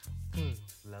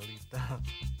Lalita.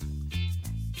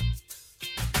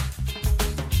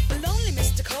 Lonely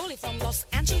Mr. Coley from Los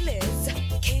Angeles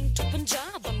came to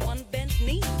Punjab on one bent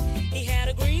knee. He had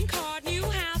a green card, new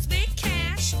house, big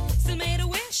cash, still made a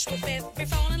wish with every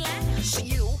falling lash. For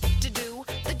you to do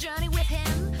the journey with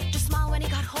him, just smile when he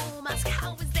got home, ask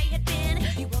how his day had been.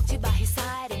 He walked you by his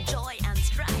side in joy and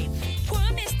strife. Poor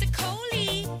Mr.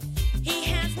 Coley, he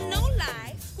has no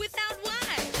life without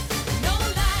wife. No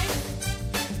life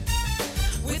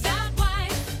without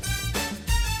wife.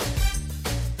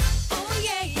 Oh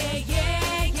yeah, yeah,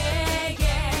 yeah, yeah,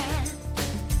 yeah.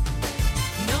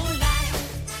 No life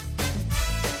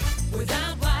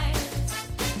without wife.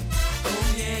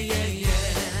 Oh yeah, yeah, yeah.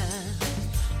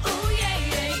 Oh yeah,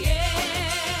 yeah, yeah.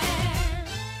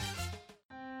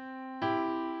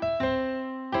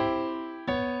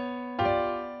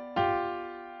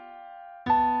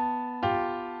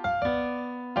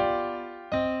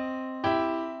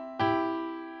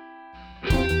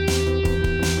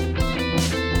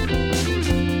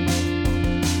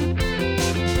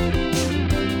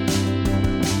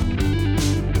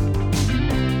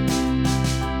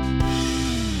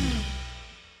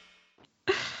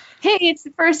 Hey, it's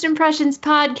the First Impressions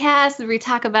podcast where we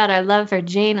talk about our love for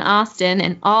Jane Austen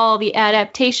and all the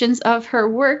adaptations of her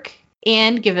work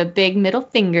and give a big middle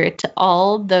finger to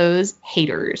all those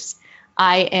haters.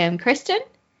 I am Kristen,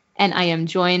 and I am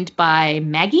joined by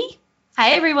Maggie.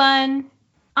 Hi, everyone.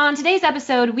 On today's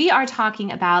episode, we are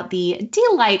talking about the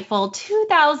delightful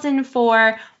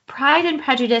 2004 Pride and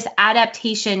Prejudice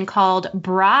adaptation called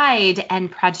Bride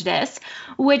and Prejudice,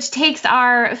 which takes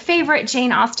our favorite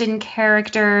Jane Austen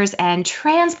characters and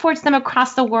transports them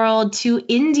across the world to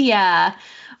India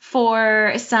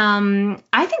for some,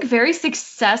 I think, very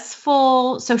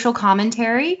successful social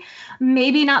commentary.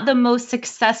 Maybe not the most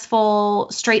successful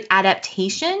straight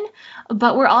adaptation,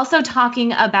 but we're also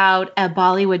talking about a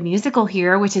Bollywood musical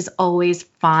here, which is always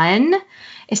fun,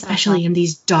 especially in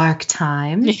these dark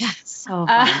times. Yes, so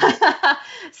fun.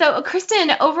 So,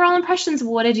 Kristen, overall impressions,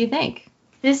 what did you think?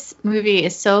 This movie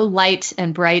is so light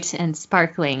and bright and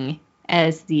sparkling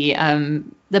as the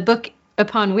book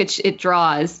upon which it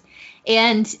draws.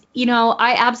 And, you know,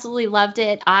 I absolutely loved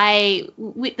it.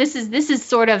 This is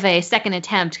sort of a second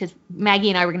attempt because Maggie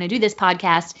and I were going to do this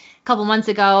podcast a couple months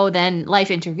ago. Then life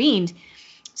intervened.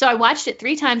 So I watched it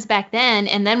 3 times back then.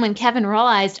 And then when Kevin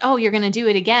realized, oh, you're going to do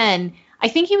it again, I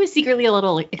think he was secretly a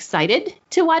little excited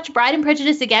to watch Bride and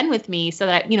Prejudice again with me so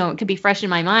that, you know, it could be fresh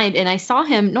in my mind. And I saw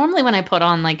him normally when I put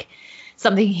on like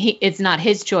something, it's not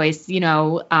his choice, you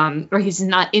know, or he's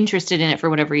not interested in it for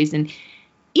whatever reason.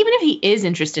 Even if he is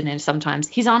interested in it sometimes,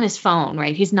 he's on his phone,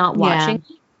 right? He's not watching.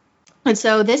 Yeah. And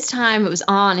so this time it was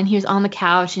on and he was on the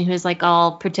couch and he was like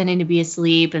all pretending to be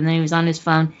asleep and then he was on his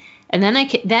phone. And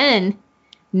then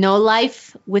No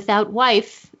Life Without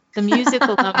Wife, the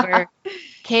musical number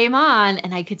came on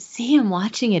and I could see him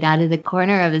watching it out of the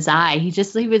corner of his eye. He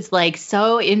was like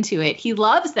so into it. He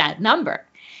loves that number.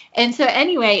 And so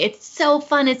anyway, it's so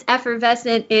fun. It's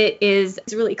effervescent.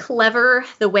 It's really clever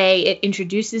the way it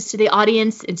introduces to the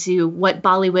audience into what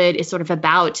Bollywood is sort of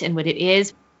about and what it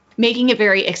is, making it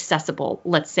very accessible.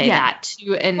 Let's say that.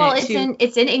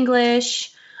 It's in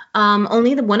English.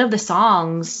 Only one of the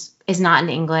songs is not in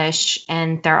English,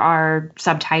 and there are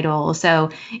subtitles.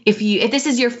 So if this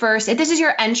is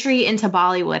your entry into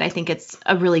Bollywood, I think it's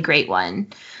a really great one.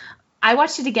 I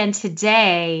watched it again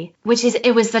today,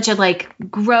 it was such a like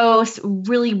gross,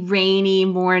 really rainy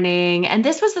morning. And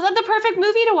this was the perfect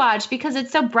movie to watch because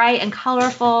it's so bright and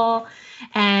colorful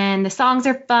and the songs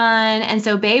are fun. And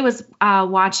so Bay was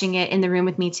watching it in the room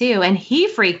with me too. And he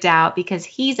freaked out because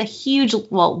he's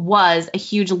was a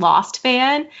huge Lost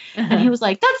fan. Uh-huh. And he was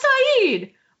like, that's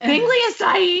Saeed. Bingley is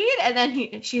Saeed. And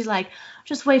then she's like,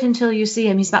 just wait until you see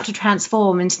him. He's about to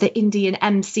transform into the Indian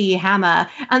MC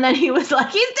Hammer. And then he was like,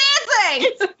 he's dancing.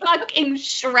 He's fucking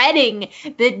shredding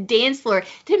the dance floor.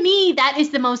 To me, that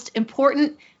is the most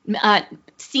important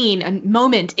scene and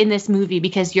moment in this movie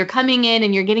because you're coming in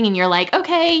and you're like,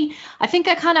 okay, I think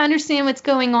I kind of understand what's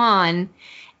going on.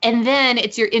 And then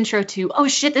it's your intro to, oh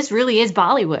shit, this really is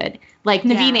Bollywood. Like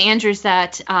Naveen Andrews,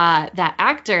 that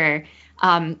actor,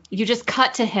 you just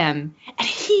cut to him and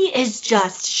he is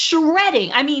just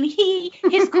shredding. I mean,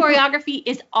 his choreography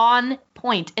is on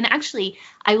point. And actually,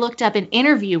 I looked up an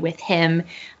interview with him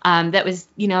that was,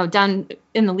 you know, done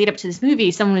in the lead up to this movie.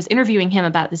 Someone was interviewing him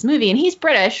about this movie and he's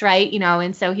British, right? You know,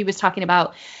 and so he was talking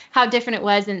about how different it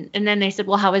was. And then they said,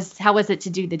 well, how was it to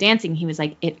do the dancing? He was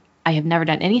like, I have never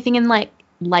done anything in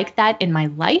like that in my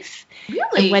life.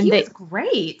 Really? He was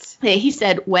great. He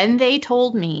said, when they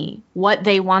told me what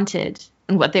they wanted,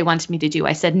 and what they wanted me to do.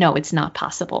 I said, no, it's not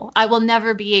possible. I will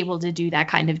never be able to do that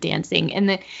kind of dancing.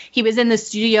 And he was in the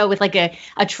studio with like a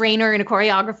trainer and a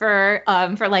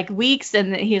choreographer for like weeks.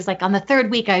 And he was like, on the third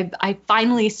week, I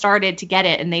finally started to get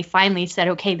it. And they finally said,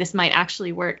 okay, this might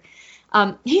actually work.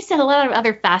 He said a lot of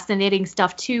other fascinating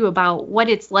stuff, too, about what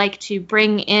it's like to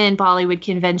bring in Bollywood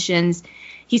conventions.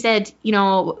 He said, you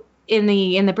know, in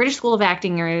the British School of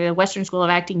Acting or the Western School of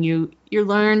Acting, you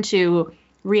learn to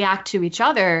react to each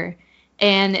other.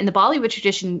 And in the Bollywood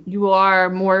tradition, you are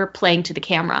more playing to the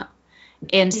camera.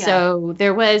 And so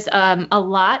there was a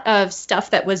lot of stuff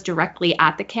that was directly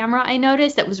at the camera, I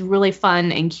noticed, that was really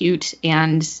fun and cute.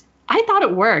 And I thought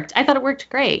it worked. I thought it worked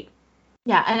great.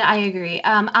 Yeah, and I agree.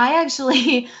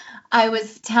 I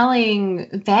was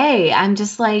telling Faye, I'm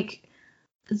just like,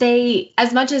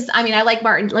 as much as, I mean, I like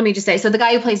Martin, let me just say, so the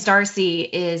guy who plays Darcy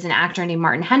is an actor named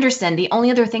Martin Henderson. The only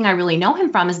other thing I really know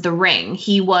him from is The Ring.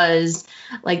 He was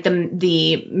like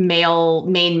the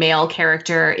main male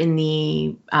character in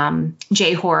the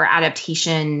J-horror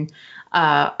adaptation,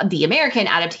 the American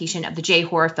adaptation of the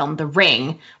J-horror film The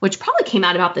Ring, which probably came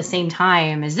out about the same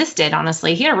time as this did,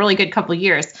 honestly. He had a really good couple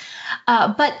years.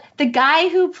 But the guy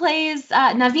who plays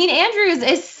Naveen Andrews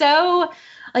is so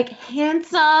like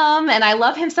handsome, and I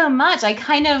love him so much. I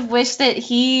kind of wish that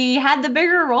he had the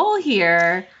bigger role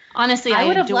here. Honestly, I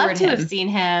would have loved to have seen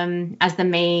him as the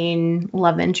main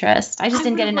love interest. I just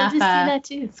didn't get enough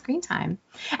screen time.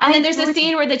 And then there's a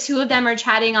scene where the two of them are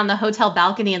chatting on the hotel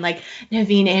balcony, and like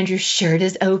Naveen Andrews' shirt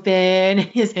is open,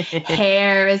 his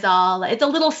hair is all, it's a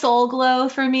little soul glow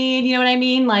for me. You know what I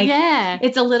mean? Like, yeah,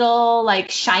 it's a little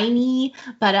like shiny,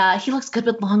 but he looks good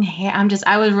with long hair.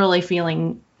 I was really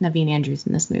feeling Naveen Andrews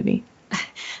in this movie.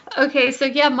 Okay, so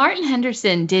yeah, Martin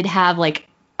Henderson did have like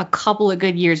a couple of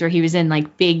good years where he was in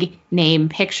like big name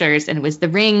pictures, and it was The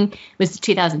Ring was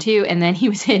 2002, and then he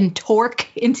was in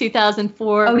Torque in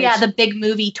 2004. Oh yeah, the big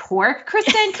movie Torque.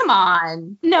 Kristen, come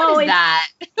on. No, what is that?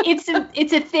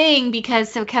 it's a thing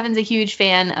because so Kevin's a huge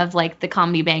fan of like the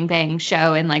Comedy Bang Bang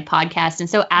show and like podcast, and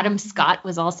so Adam Scott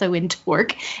was also in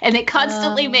Torque, and they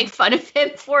constantly make fun of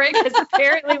him for it because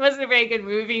apparently it wasn't a very good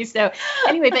movie. So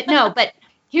anyway, but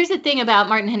here's the thing about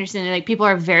Martin Henderson, like people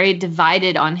are very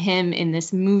divided on him in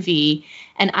this movie.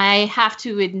 And I have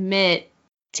to admit,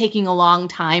 taking a long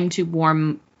time to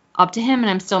warm up to him, and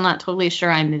I'm still not totally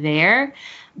sure I'm there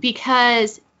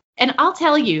because, and I'll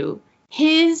tell you,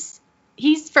 he's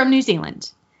from New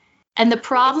Zealand. And the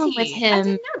problem with him, I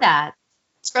didn't know that.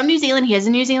 He's from New Zealand. He has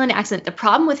a New Zealand accent. The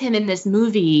problem with him in this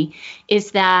movie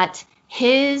is that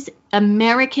his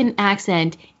American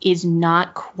accent is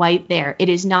not quite there. It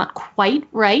is not quite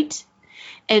right.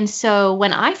 And so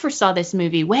when I first saw this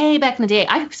movie way back in the day,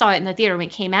 I saw it in the theater when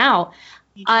it came out.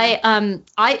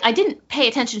 I didn't pay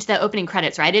attention to the opening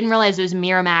credits, right? I didn't realize it was a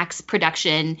Miramax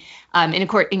production in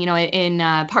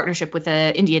partnership with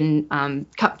an Indian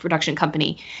production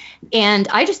company. And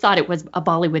I just thought it was a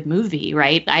Bollywood movie,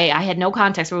 right? I had no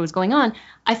context for what was going on.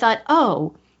 I thought,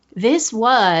 oh, this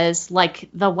was like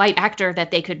the white actor that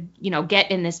they could,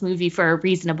 get in this movie for a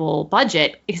reasonable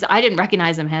budget, because I didn't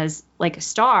recognize him as like a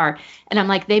star. And I'm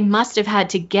like, they must have had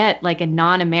to get like a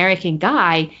non-American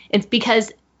guy. It's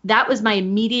because that was my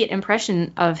immediate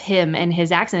impression of him and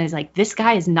his accent is like, this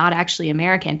guy is not actually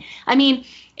American. I mean,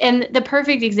 and the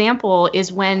perfect example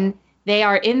is when they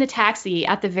are in the taxi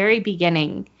at the very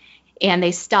beginning and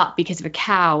they stop because of a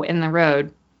cow in the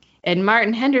road. And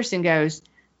Martin Henderson goes,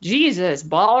 Jesus,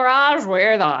 Balraj,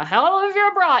 where the hell have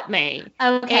you brought me?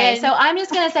 Okay, so I'm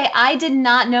just going to say I did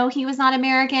not know he was not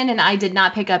American, and I did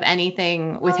not pick up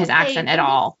anything with his accent at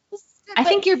all. I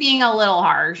think you're being a little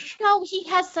harsh. No, he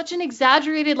has such an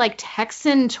exaggerated like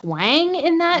Texan twang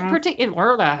in that particular.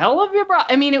 Where the hell have you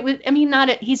brought? I mean,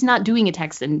 he's not doing a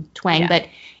Texan twang, but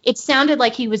it sounded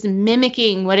like he was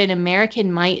mimicking what an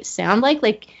American might sound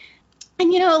like.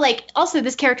 And, also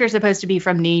this character is supposed to be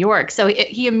from New York. So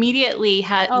he immediately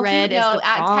had read as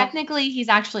technically, he's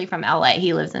actually from L.A.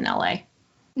 He lives in L.A.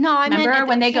 No, I remember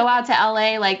when they go out to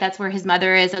L.A., like that's where his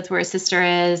mother is. That's where his sister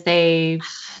is.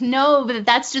 No, but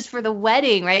that's just for the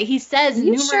wedding, right? He says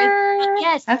numerous. Sure?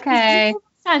 Yes. Okay.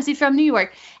 Times he's from New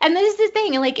York. And this is the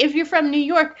thing. Like, if you're from New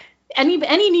York, any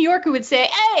New Yorker would say,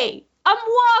 hey, I'm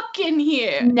walking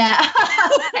here. No.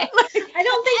 I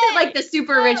don't think that like the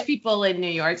super rich people in New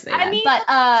York say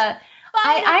that.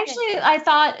 I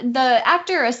thought the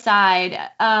actor aside,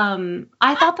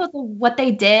 I thought that what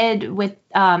they did with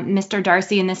Mr.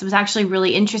 Darcy in this was actually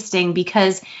really interesting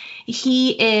because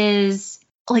he is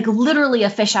like literally a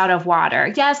fish out of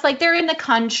water. Yes, like they're in the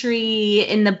country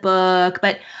in the book,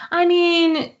 but I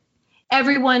mean,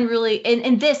 everyone really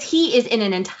in this, he is in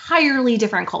an entirely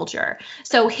different culture.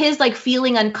 So his like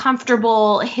feeling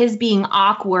uncomfortable, his being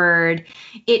awkward,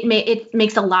 it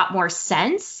makes a lot more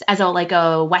sense as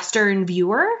a Western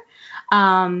viewer.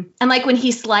 And like when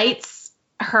he slights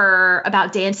her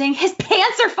about dancing, his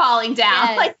pants are falling down.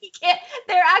 Yes. Like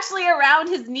they're actually around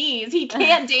his knees. He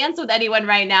can't dance with anyone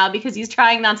right now because he's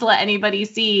trying not to let anybody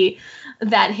see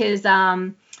that his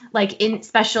like in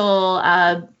special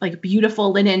like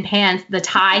beautiful linen pants, the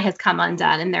tie has come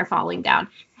undone and they're falling down.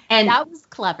 And that was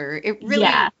clever. It really,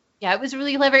 yeah, it was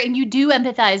really clever. And you do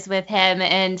empathize with him.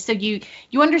 And so you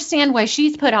understand why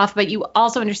she's put off, but you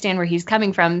also understand where he's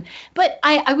coming from. But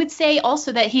I would say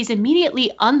also that he's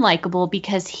immediately unlikable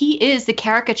because he is the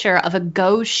caricature of a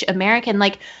gauche American.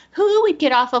 Like, who would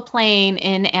get off a plane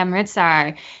in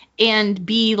Amritsar and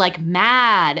be like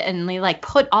mad and like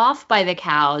put off by the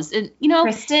cows? And, you know,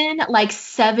 Kristen, like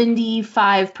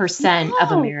 75%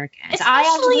 of Americans.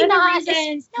 Especially not.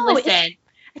 Listen.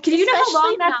 Do you know how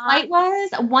long that flight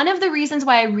was? One of the reasons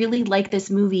why I really like this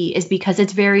movie is because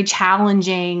it's very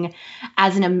challenging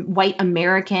as a white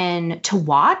American to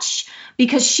watch,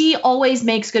 because she always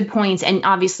makes good points. And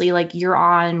obviously, like, you're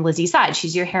on Lizzie's side.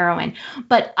 She's your heroine.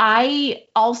 But I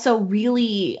also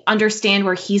really understand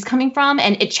where he's coming from.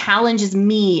 And it challenges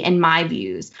me and my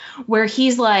views, where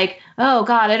he's like, oh,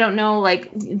 God, I don't know. Like,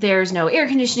 there's no air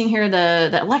conditioning here.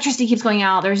 The electricity keeps going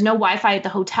out. There's no Wi-Fi at the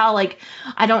hotel. Like,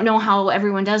 I don't know how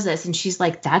everyone does this. And she's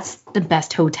like, that's the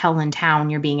best hotel in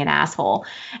town. You're being an asshole.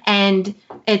 And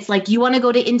it's like, you want to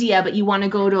go to India, but you want to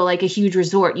go to like a huge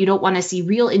resort. You don't want to see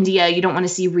real India. You don't want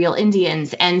to see real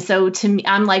Indians. And so to me,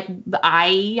 I'm like,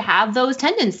 I have those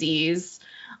tendencies.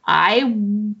 I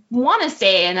want to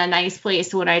stay in a nice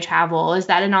place when I travel. Is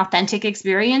that an authentic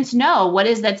experience? No. What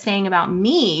is that saying about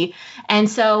me? And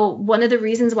so one of the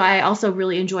reasons why I also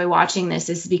really enjoy watching this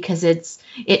is because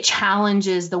it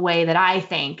challenges the way that I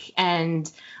think and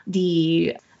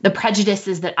the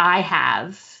prejudices that I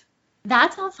have.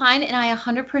 That's all fine, and I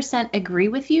 100% agree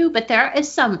with you, but there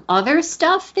is some other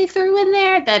stuff they threw in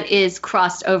there that is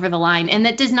crossed over the line, and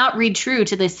that does not read true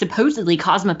to this supposedly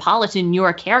cosmopolitan New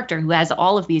York character who has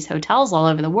all of these hotels all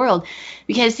over the world,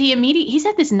 because he's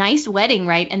at this nice wedding,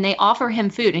 right, and they offer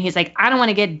him food, and he's like, I don't want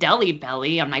to get deli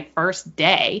belly on my first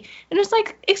day, and it's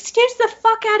like, excuse the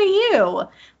fuck out of you.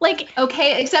 Like,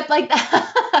 okay, except like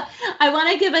I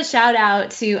want to give a shout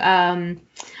out to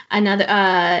another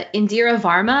Indira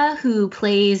Varma, who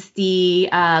plays the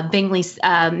Bingley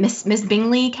Miss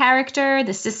Bingley character,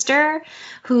 the sister,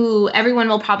 who everyone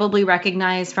will probably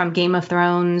recognize from Game of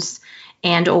Thrones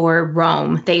and or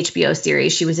Rome, the HBO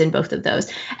series. She was in both of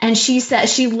those, and she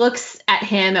says she looks at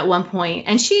him at one point,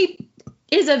 and she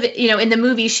is in the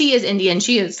movie she is Indian,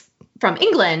 she is from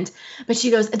England, but she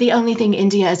goes, the only thing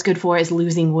India is good for is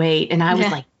losing weight, and I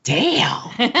was like, damn.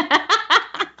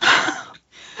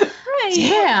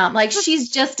 Damn, like she's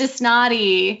just as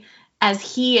snotty as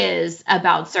he is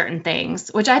about certain things,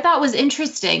 which I thought was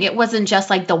interesting. It wasn't just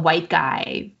like the white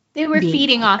guy. They were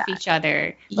feeding like off that. each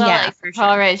other. Well, Yeah, like, for sure.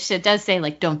 Horace, it does say,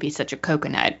 like, don't be such a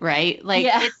coconut, right? Like,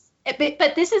 Yeah.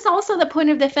 but this is also the point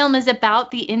of the film, is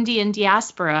about the Indian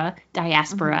diaspora,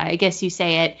 I guess you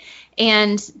say it,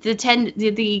 and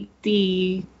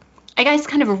the I guess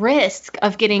kind of risk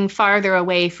of getting farther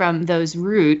away from those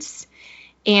roots.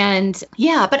 And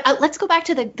yeah, but let's go back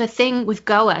to the thing with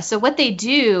Goa. So what they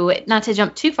do, not to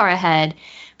jump too far ahead,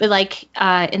 but like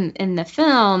in the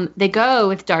film, they go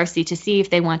with Darcy to see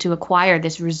if they want to acquire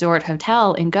this resort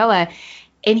hotel in Goa.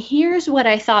 And here's what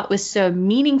I thought was so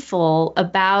meaningful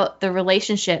about the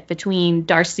relationship between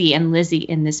Darcy and Lizzie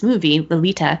in this movie,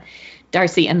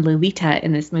 Darcy and Lolita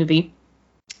in this movie,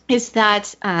 is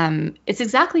that it's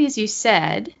exactly as you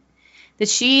said, that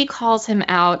she calls him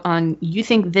out on, you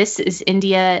think this is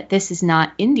India, this is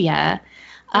not India.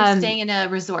 I'm staying in a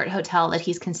resort hotel that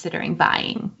he's considering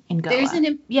buying in Goa.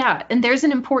 There's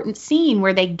an important scene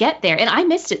where they get there, and I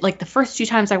missed it like the first 2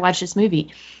 times I watched this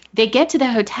movie. They get to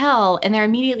the hotel, and they're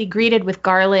immediately greeted with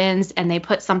garlands, and they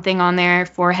put something on their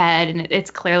forehead, and it's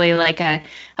clearly like a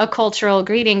cultural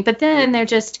greeting. But then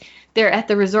they're at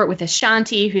the resort with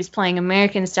Ashanti, who's playing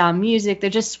American-style music.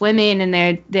 They're just swimming,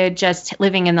 and they're just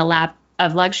living in the lap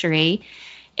of luxury.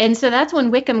 And so that's when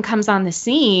Wickham comes on the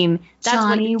scene. That's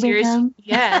Johnny Wickham.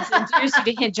 Yes, endears you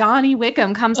to him. Johnny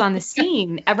Wickham comes on the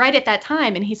scene right at that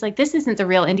time, and he's like, this isn't the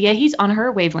real India. He's on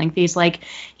her wavelength. He's like,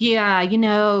 yeah,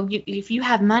 if you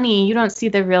have money, you don't see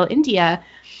the real India.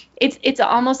 It's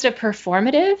almost a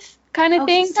performative kind of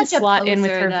thing to slot in with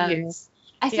her views.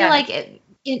 I feel like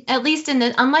at least in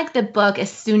the, unlike the book,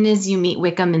 as soon as you meet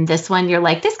Wickham in this one, you're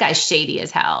like, this guy's shady as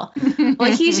hell.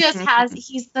 Like he's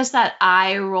just that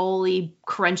eye rolly,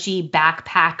 crunchy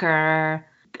backpacker.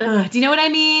 Ugh, do you know what I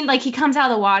mean? Like he comes out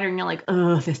of the water and you're like,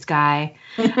 oh, this guy.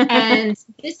 And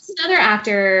this is another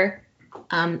actor.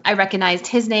 I recognized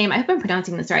his name. I hope I'm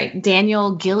pronouncing this right.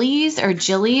 Daniel Gillies,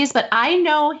 but I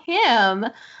know him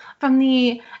from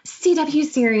the CW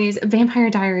series Vampire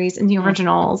Diaries in the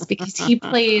originals because he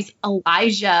plays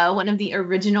Elijah, one of the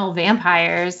original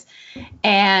vampires.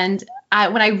 And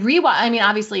when I rewatched, I mean,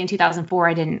 obviously in 2004,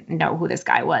 I didn't know who this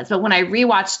guy was. But when I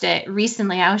rewatched it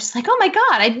recently, I was just like, oh my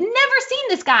God, I'd never seen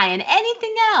this guy in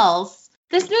anything else.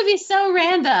 This movie is so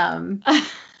random.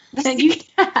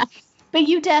 But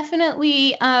you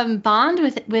definitely bond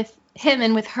with him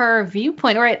and with her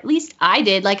viewpoint, or at least I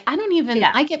did. Like,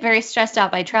 I get very stressed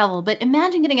out by travel, but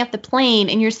imagine getting off the plane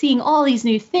and you're seeing all these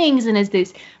new things and there's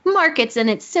these markets and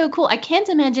it's so cool. I can't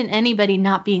imagine anybody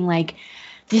not being like,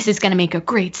 this is going to make a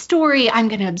great story. I'm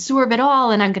going to absorb it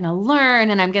all and I'm going to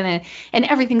learn and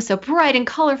everything's so bright and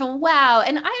colorful. Wow.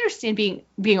 And I understand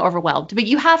being overwhelmed, but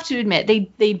you have to admit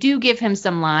they do give him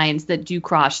some lines that do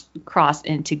cross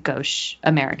into gauche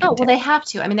American. Oh, well, they have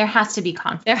to. I mean, there has to be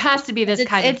conflict. There has to be this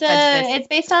kind of prejudice. It's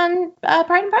based on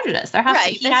Pride and Prejudice.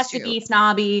 He has to be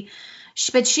snobby.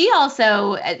 But she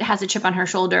also has a chip on her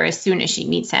shoulder as soon as she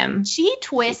meets him. She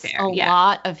twists a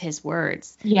lot of his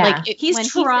words. Yeah, like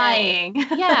he's trying.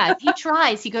 He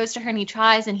tries. He goes to her and he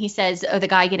tries, and he says, "Oh, the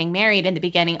guy getting married in the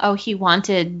beginning. Oh, he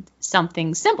wanted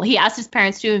something simple. He asked his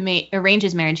parents to arrange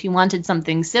his marriage. He wanted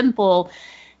something simple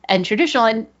and traditional.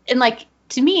 And like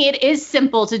to me, it is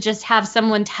simple to just have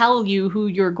someone tell you who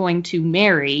you're going to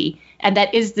marry." And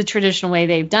that is the traditional way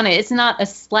they've done it. It's not a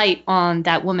slight on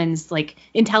that woman's like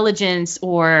intelligence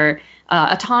or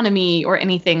autonomy or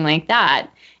anything like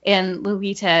that. And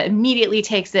Lolita immediately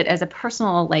takes it as a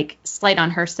personal like slight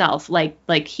on herself.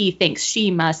 Like he thinks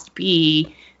she must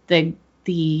be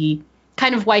the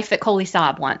kind of wife that Coley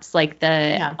Saab wants, like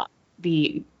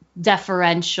the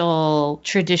deferential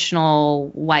traditional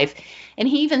wife. And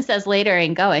he even says later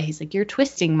in Goa, he's like, you're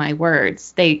twisting my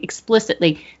words. They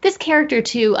explicitly, this character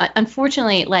too,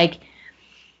 unfortunately, like,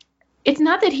 it's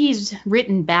not that he's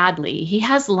written badly. He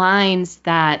has lines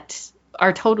that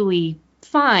are totally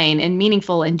fine and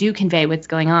meaningful and do convey what's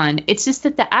going on. It's just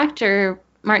that the actor,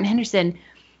 Martin Henderson,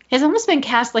 has almost been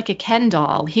cast like a Ken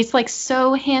doll. He's like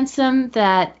so handsome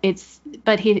that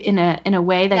but he in a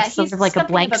way that's sort of like a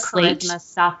blank slate.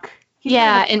 Suck.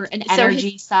 And an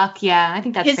energy suck. Yeah, I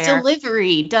think that's his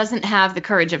delivery doesn't have the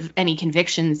courage of any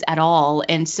convictions at all,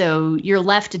 and so you're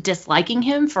left disliking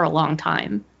him for a long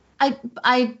time.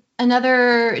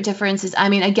 Another difference is, I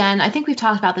mean, again, I think we've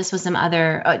talked about this with some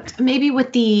other, maybe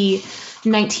with the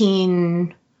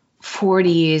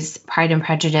 1940s Pride and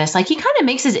Prejudice. Like he kind of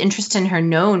makes his interest in her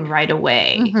known right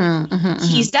away.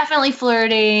 He's definitely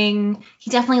flirting. He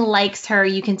definitely likes her.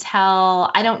 You can tell.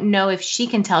 I don't know if she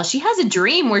can tell. She has a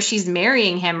dream where she's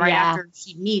marrying him right after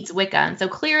she meets Wicca. And so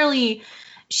clearly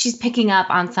she's picking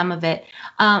up on some of it.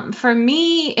 For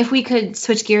me, if we could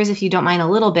switch gears, if you don't mind a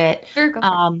little bit. Sure,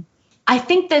 go I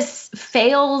think this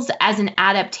fails as an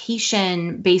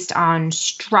adaptation based on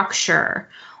structure,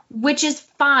 which is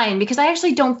fine because I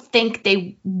actually don't think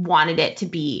they wanted it to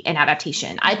be an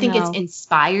adaptation. I think it's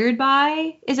inspired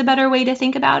by is a better way to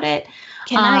think about it.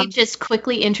 Can I just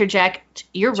quickly interject?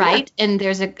 You're right. And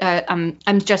there's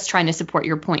I'm just trying to support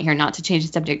your point here, not to change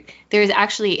the subject. There's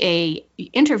actually a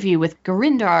interview with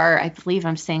Gurinder. I believe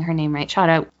I'm saying her name right. Shout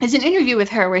out. It's an interview with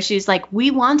her where she's like, we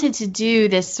wanted to do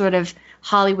this sort of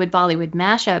Hollywood Bollywood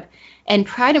mashup. And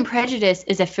Pride and Prejudice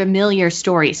is a familiar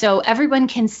story. So everyone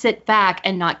can sit back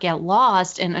and not get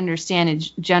lost and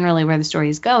understand generally where the story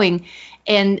is going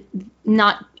and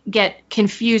not get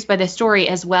confused by the story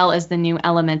as well as the new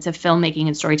elements of filmmaking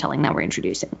and storytelling that we're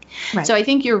introducing. Right. So I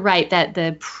think you're right that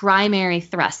the primary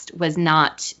thrust was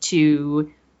not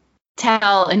to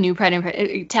tell a new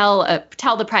tell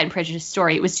the Pride and Prejudice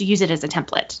story. It was to use it as a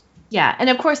template. Yeah. And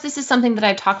of course, this is something that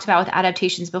I've talked about with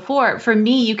adaptations before. For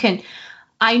me,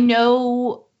 I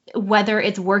know whether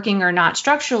it's working or not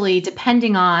structurally,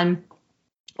 depending on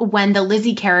when the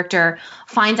Lizzie character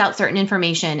finds out certain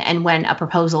information and when a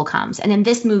proposal comes. And in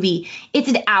this movie, it's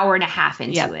an hour and a half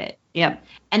into it. Yep.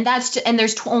 And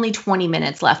there's only 20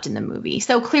 minutes left in the movie.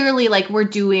 So clearly, like, we're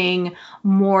doing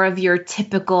more of your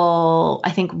typical,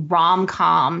 I think,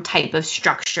 rom-com type of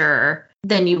structure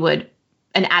than you would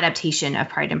an adaptation of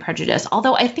Pride and Prejudice.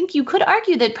 Although I think you could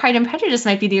argue that Pride and Prejudice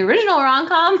might be the original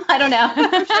rom-com. I don't know.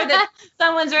 I'm sure that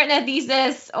someone's written a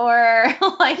thesis or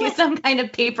like some kind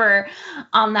of paper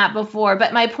on that before.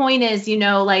 But my point is,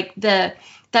 like the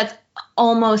that's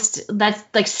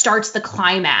like starts the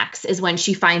climax is when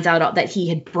she finds out that he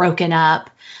had broken up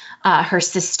her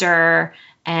sister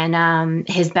and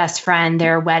his best friend,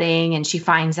 their wedding, and she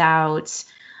finds out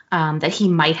that he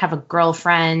might have a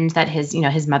girlfriend, that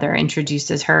his mother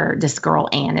introduces her, this girl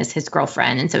Anne, as his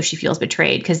girlfriend, and so she feels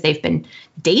betrayed because they've been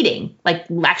dating, like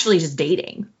actually just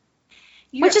dating.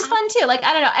 Which is fun too. Like,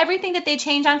 I don't know, everything that they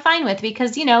change I'm fine with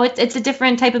because, it's a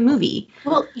different type of movie.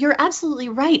 Well, you're absolutely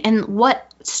right. And what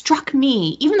struck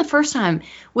me, even the first time,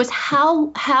 was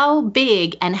how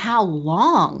big and how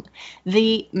long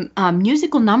the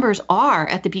musical numbers are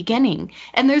at the beginning.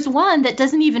 And there's one that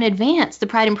doesn't even advance the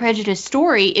Pride and Prejudice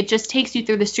story. It just takes you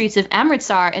through the streets of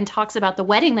Amritsar and talks about the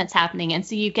wedding that's happening. And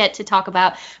so you get to talk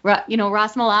about, Ras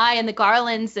Malai and the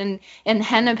garlands and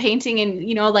henna painting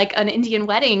and, like an Indian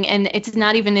wedding. And it's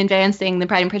not even advancing the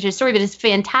Pride and Prejudice story, but it's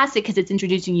fantastic because it's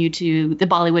introducing you to the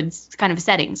Bollywood kind of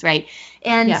settings, right?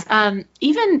 And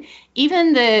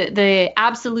even the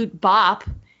absolute bop,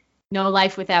 No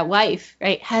Life Without Wife,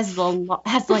 right, has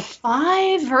like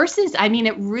 5 verses. I mean,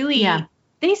 it really,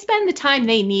 they spend the time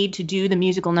they need to do the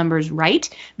musical numbers right.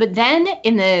 But then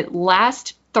in the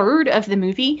last third of the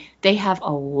movie, they have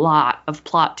a lot of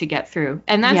plot to get through.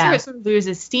 And that's where it sort of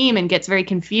loses steam and gets very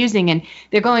confusing. And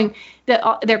they're going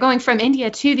from India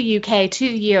to the UK, to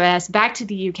the US, back to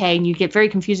the UK, and you get very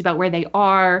confused about where they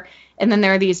are. And then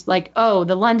there are these like, oh,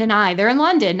 the London Eye, they're in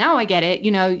London. Now I get it,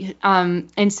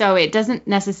 and so it doesn't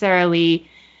necessarily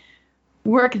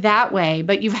work that way.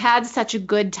 But you've had such a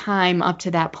good time up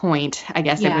to that point, I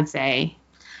guess I would say.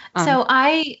 So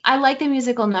I like the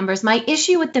musical numbers. My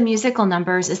issue with the musical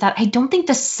numbers is that I don't think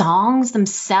the songs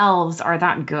themselves are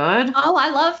that good. Oh, I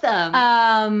love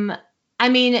them. I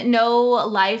mean, No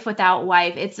Life Without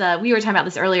Wife. We were talking about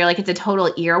this earlier, like it's a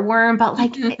total earworm, but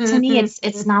like to me,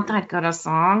 it's not that good a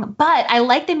song. But I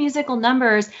like the musical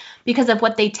numbers because of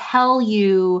what they tell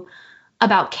you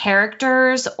about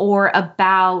characters or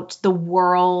about the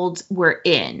world we're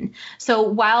in. So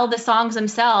while the songs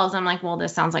themselves, I'm like, well,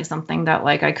 this sounds like something that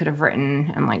like I could have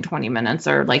written in like 20 minutes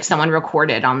or like someone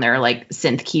recorded on their like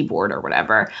synth keyboard or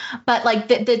whatever. But like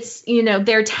that's,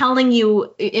 they're telling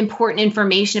you important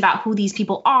information about who these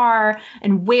people are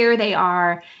and where they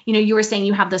are. You were saying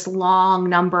you have this long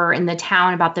number in the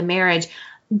town about the marriage.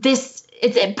 It's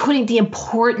putting the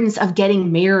importance of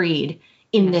getting married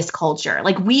in this culture.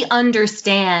 Like we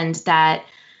understand that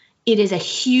it is a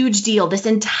huge deal. This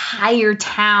entire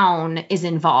town is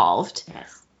involved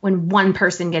when one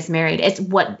person gets married. It's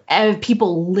what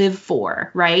people live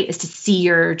for, right? Is to see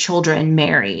your children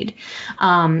married.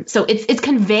 So it's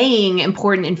conveying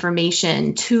important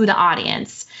information to the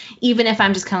audience, even if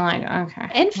I'm just kind of like,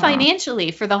 okay. And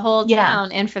financially for the whole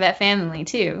town and for that family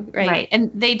too, right? And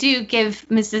they do give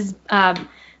Mrs.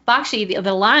 Bakshi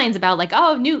the lines about like,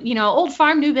 oh, old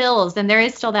farm, new bills. And there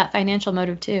is still that financial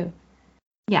motive too.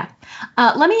 Yeah.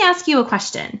 Let me ask you a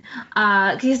question.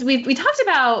 Because we talked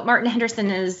about Martin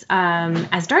Henderson as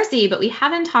Darcy, but we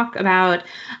haven't talked about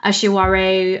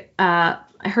Aishwarya. I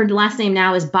heard the last name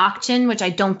now is Bachchan, which I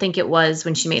don't think it was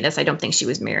when she made this. I don't think she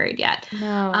was married yet.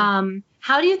 No.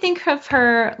 How do you think of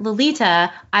her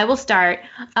Lolita? I will start.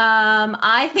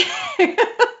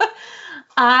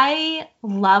 I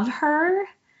love her.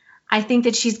 I think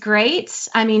that she's great.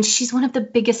 I mean, she's one of the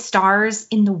biggest stars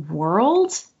in the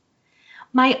world.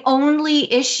 My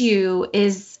only issue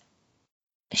is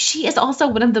she is also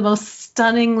one of the most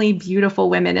stunningly beautiful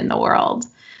women in the world.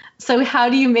 So how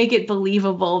do you make it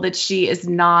believable that she is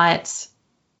not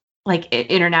like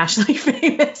internationally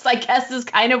famous? I guess is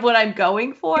kind of what I'm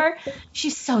going for.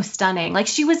 She's so stunning. Like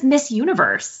she was Miss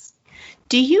Universe.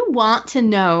 Do you want to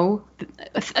know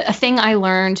a thing I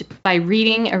learned by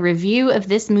reading a review of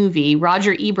this movie,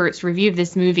 Roger Ebert's review of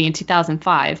this movie in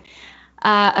 2005?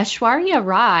 Aishwarya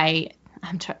Rai,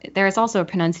 there is also a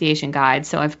pronunciation guide,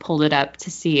 so I've pulled it up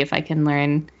to see if I can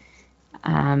learn.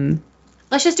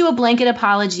 Let's just do a blanket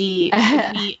apology.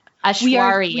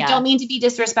 Aishwarya. We don't mean to be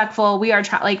disrespectful. We are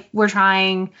we're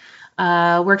trying.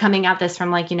 We're coming at this from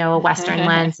like, a Western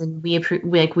lens, and we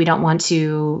don't want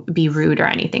to be rude or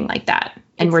anything like that.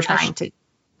 And we're trying to.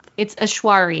 It's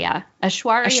Aishwarya.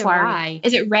 Aishwarya Rai.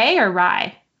 Is it Ray or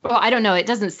Rai? Well, I don't know. It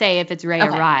doesn't say if it's Ray or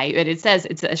Rai, but it says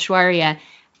it's Aishwarya.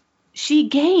 She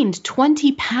gained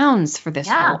 20 pounds for this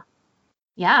role.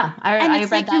 Yeah. I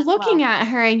read that. You're looking at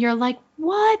her and you're like,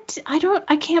 what?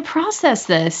 I can't process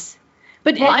this.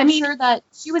 But I'm sure that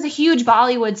she was a huge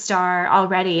Bollywood star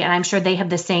already, and I'm sure they have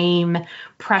the same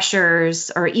pressures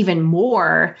or even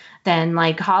more than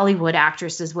like Hollywood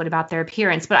actresses would about their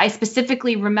appearance. But I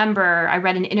specifically remember I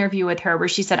read an interview with her where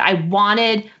she said, I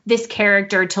wanted this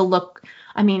character to look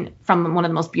I mean, from one of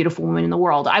the most beautiful women in the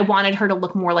world. I wanted her to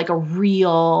look more like a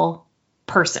real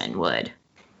person would.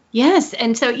 Yes,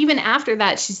 and so even after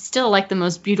that, she's still like the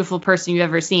most beautiful person you've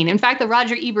ever seen. In fact, the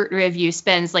Roger Ebert review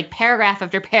spends like paragraph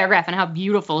after paragraph on how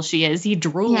beautiful she is. He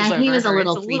drools over he was her. a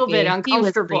little It's a little creepy. bit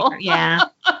uncomfortable. Yeah.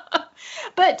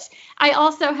 But I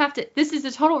also have to, this is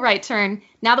a total right turn.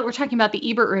 Now that we're talking about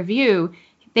the Ebert review,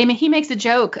 he makes a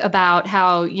joke about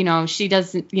how, she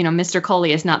doesn't, Mr.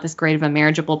 Coley is not this great of a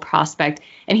marriageable prospect.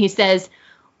 And he says,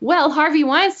 well, Harvey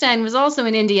Weinstein was also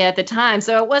in India at the time,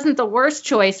 so it wasn't the worst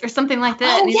choice or something like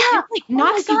that. Oh, and yeah. It like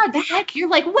knocks you back. You're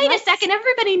like, wait a second,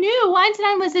 everybody knew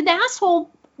Weinstein was an asshole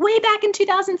way back in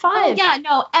 2005. Oh, yeah,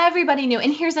 no, everybody knew.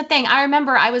 And here's the thing. I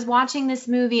remember I was watching this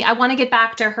movie. I want to get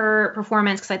back to her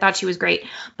performance because I thought she was great.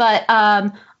 But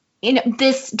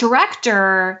this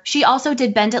director, she also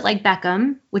did Bend It Like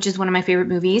Beckham, which is one of my favorite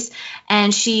movies.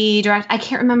 And she I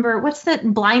can't remember, what's the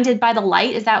Blinded by the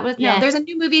Light? Is that what? Yes. No, there's a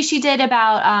new movie she did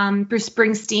about Bruce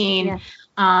Springsteen. Yeah.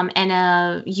 And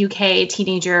a UK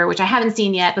teenager, which I haven't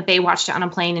seen yet, but they watched it on a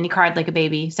plane and he cried like a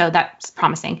baby. So that's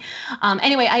promising.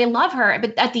 Anyway, I love her.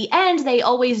 But at the end, they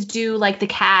always do like the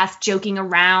cast joking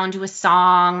around to a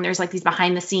song. There's like these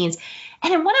behind the scenes.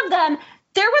 And in one of them,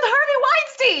 they're with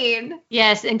Harvey Weinstein.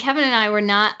 Yes, and Kevin and I were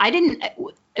not,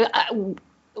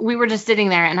 we were just sitting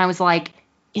there and I was like,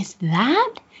 is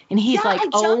that? And he's Yeah, like, I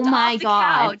oh jumped my off the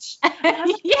God. couch. And I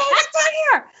was like, yeah, it's on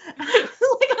here.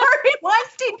 Like Harvey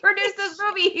Weinstein produced this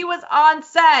movie. He was on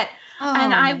set.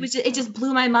 And it just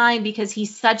blew my mind because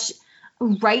he's such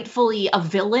rightfully a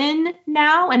villain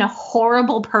now and a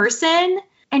horrible person.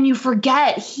 And you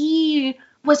forget he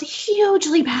was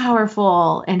hugely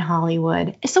powerful in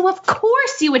Hollywood. So of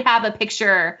course you would have a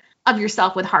picture of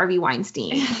yourself with Harvey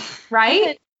Weinstein,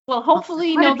 right? Well,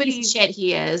 hopefully What a nobody. piece of shit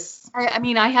he is. I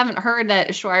mean, I haven't heard that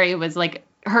Aishwarya was like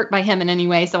hurt by him in any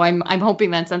way, so I'm hoping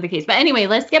that's not the case. But anyway,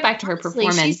 let's get back to her Honestly,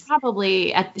 performance.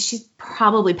 she's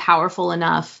probably powerful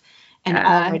enough and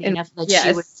already enough that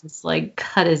she would just like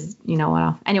cut his,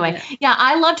 off. Anyway, yeah,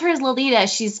 I loved her as Lolita.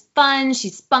 She's fun,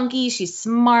 she's spunky, she's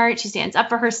smart, she stands up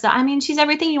for herself. I mean, she's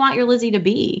everything you want your Lizzie to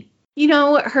be.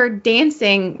 Her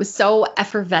dancing was so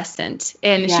effervescent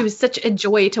and she was such a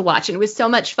joy to watch. And it was so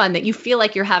much fun that you feel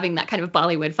like you're having that kind of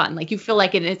Bollywood fun. Like you feel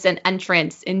like it's an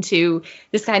entrance into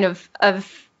this kind of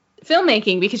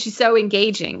filmmaking because she's so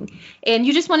engaging. And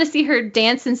you just want to see her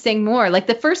dance and sing more. Like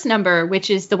the first number, which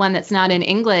is the one that's not in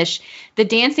English, the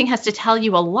dancing has to tell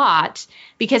you a lot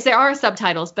because there are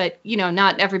subtitles, but,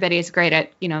 not everybody is great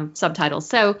at, subtitles.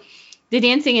 So the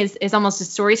dancing is almost a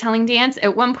storytelling dance.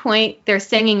 At one point, they're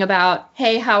singing about,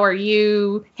 hey, how are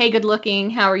you? Hey, good looking.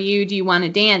 How are you? Do you want to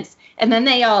dance? And then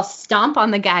they all stomp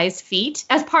on the guy's feet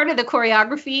as part of the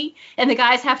choreography. And the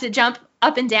guys have to jump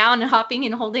up and down and hopping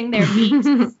and holding their feet.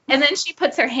 And then she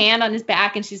puts her hand on his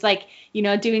back and she's like,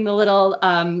 doing the little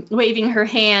waving her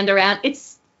hand around.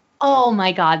 It's, oh,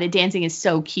 my God, the dancing is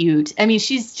so cute. I mean,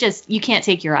 she's just, you can't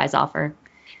take your eyes off her.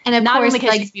 And of Not course, only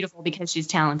because she's beautiful, because she's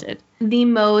talented. The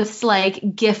most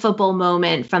gifable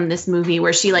moment from this movie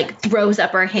where she throws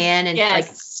up her hand and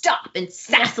stop and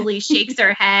sassily shakes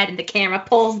her head and the camera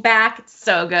pulls back. It's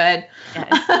so good.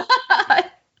 Yes.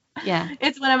 Yeah.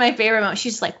 It's one of my favorite moments.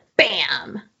 She's just like,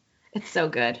 bam. It's so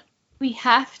good. We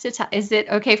have to is it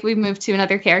okay if we move to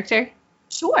another character?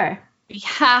 Sure. We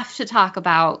have to talk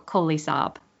about Kohli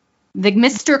Saab, the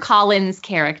Mr. Collins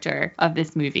character of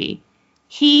this movie.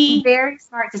 He Very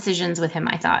smart decisions with him,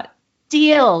 I thought.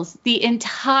 steals the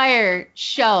entire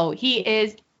show. He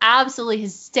is absolutely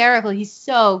hysterical. He's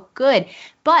so good.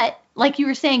 But like you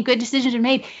were saying, good decisions are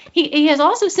made. He is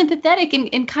also sympathetic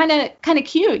and kind of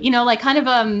cute. Go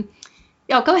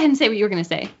ahead and say what you were going to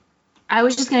say. I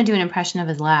was just going to do an impression of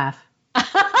his laugh. Do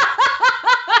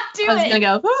I was it. going to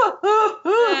go,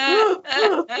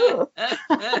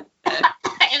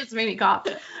 it just made me cough.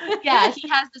 Yeah, he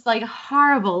has this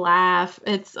horrible laugh.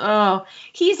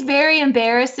 He's very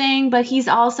embarrassing, but he's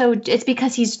also, it's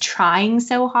because he's trying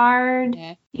so hard,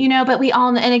 but we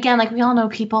all, and again, we all know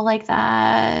people like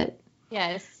that.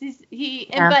 Yes,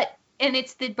 and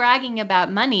it's the bragging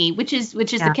about money, which is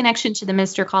the connection to the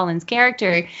Mr. Collins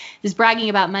character, is bragging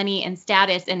about money and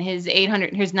status and his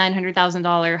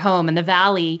 $900,000 home in the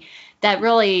Valley that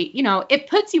really, it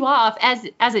puts you off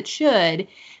as it should.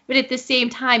 But at the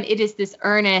same time, it is this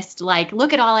earnest,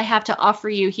 look at all I have to offer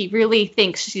you. He really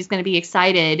thinks she's going to be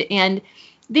excited. And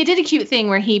they did a cute thing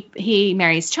where he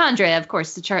marries Chandra, of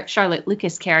course, the Charlotte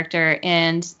Lucas character.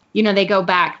 And, they go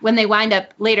back when they wind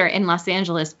up later in Los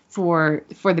Angeles for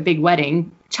the big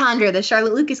wedding. Chandra, the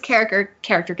Charlotte Lucas character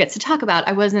gets to talk about,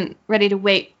 I wasn't ready to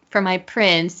wait for my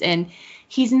prince. And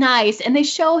he's nice, and they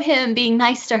show him being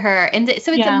nice to her, and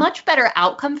so it's a much better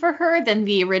outcome for her than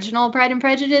the original Pride and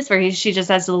Prejudice, where she just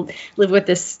has to live with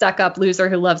this stuck-up loser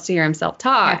who loves to hear himself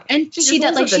talk. Yeah. And she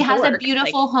does, like, she has a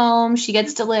beautiful home. She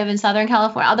gets to live in Southern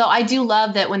California. Although I do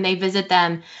love that when they visit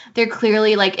them, they're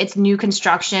clearly like, it's new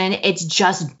construction. It's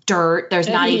just dirt. There's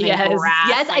not even grass.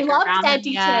 Yes, I loved that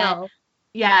detail.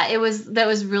 Yeah, that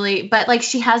was really, but like,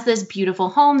 she has this beautiful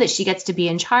home that she gets to be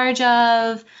in charge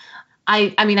of.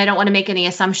 I mean, I don't want to make any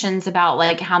assumptions about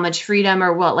like how much freedom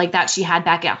or what like that she had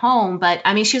back at home, but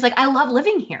I mean, she was like, I love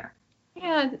living here.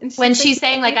 Yeah. When she's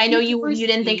saying like, I know you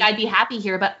didn't think I'd be happy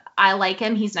here, but I like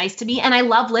him. He's nice to me, and I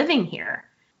love living here.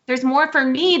 There's more for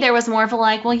me. There was more of a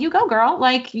like, well, you go, girl.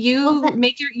 Like, you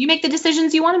make the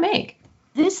decisions you want to make.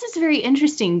 This is very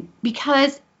interesting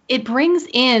because it brings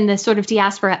in the sort of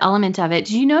diaspora element of it.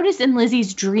 Did you notice in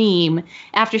Lizzie's dream,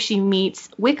 after she meets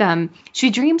Wickham, she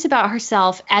dreams about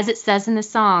herself, as it says in the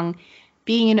song,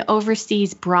 being an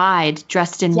overseas bride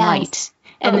dressed in white.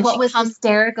 And what was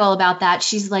hysterical about that,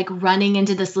 she's like running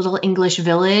into this little English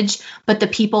village, but the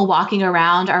people walking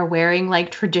around are wearing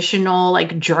like traditional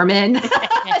like German.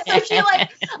 So she like,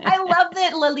 I love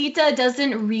that Lolita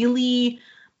doesn't really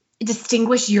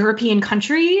distinguish European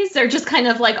countries. They're just kind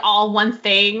of like all one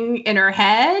thing in her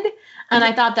head. And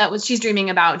I thought she's dreaming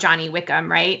about Johnny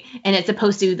Wickham, right? And it's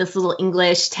supposed to be this little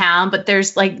English town, but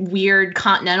there's like weird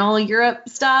continental Europe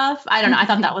stuff. I don't know. I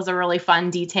thought that was a really fun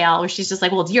detail where she's just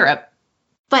like, well, it's Europe.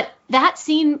 But that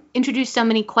scene introduced so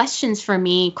many questions for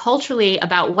me culturally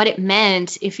about what it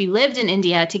meant if you lived in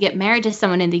India to get married to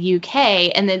someone in the UK.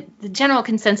 And the general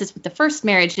consensus with the first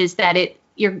marriage is that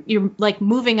you're like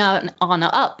moving on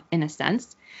up in a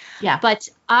sense. Yeah. But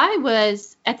I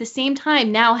was at the same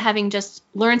time now having just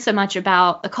learned so much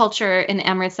about the culture in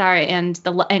Amritsar and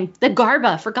the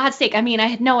Garba, for God's sake. I mean, I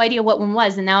had no idea what one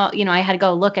was. And now, I had to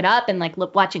go look it up and like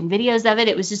watching videos of it.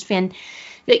 It was just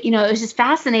it was just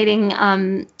fascinating,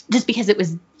 just because it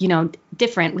was,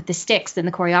 different with the sticks and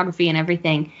the choreography and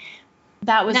everything.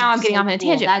 That was now I'm getting off on a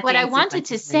tangent. What I wanted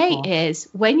to say is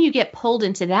when you get pulled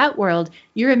into that world,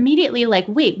 you're immediately like,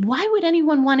 wait, why would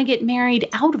anyone want to get married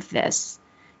out of this?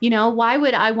 Why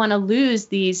would I want to lose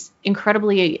these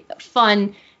incredibly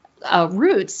fun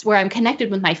roots where I'm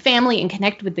connected with my family and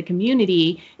connected with the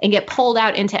community and get pulled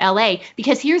out into LA?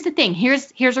 Because here's the thing.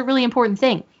 Here's a really important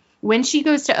thing. When she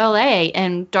goes to LA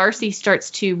and Darcy starts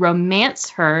to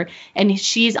romance her and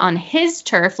she's on his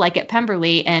turf, like at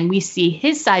Pemberley, and we see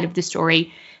his side of the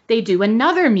story, they do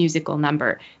another musical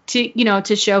number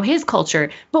to show his culture.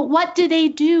 But what do?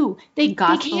 They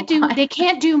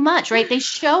can't do much, right? They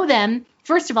show them,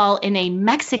 first of all, in a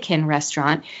Mexican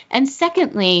restaurant, and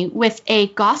secondly, with a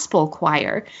gospel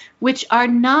choir, which are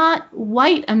not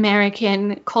white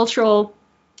American cultural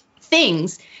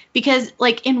things. Because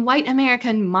like in white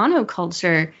American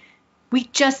monoculture, we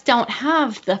just don't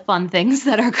have the fun things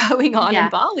that are going on in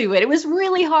Bollywood. It was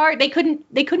really hard. They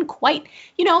couldn't quite,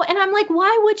 and I'm like,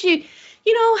 why would you,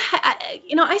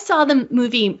 I saw the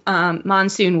movie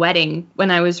Monsoon Wedding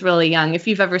when I was really young. If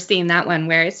you've ever seen that one,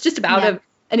 where it's just about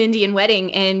an Indian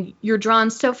wedding and you're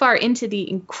drawn so far into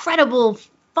the incredible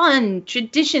fun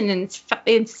tradition, and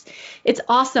it's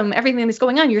awesome, everything that's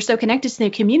going on. You're so connected to the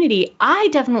community. I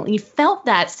definitely felt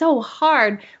that so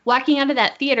hard walking out of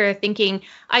that theater thinking,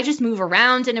 I just move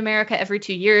around in America every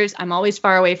 2 years. I'm always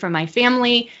far away from my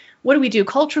family. What do we do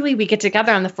culturally? We get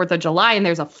together on the 4th of July and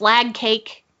there's a flag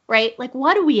cake, right? Like,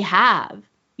 what do we have?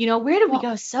 Where did we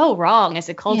go so wrong as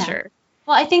a culture? Yeah.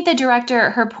 Well, I think the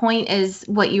director, her point is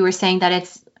what you were saying, that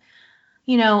it's,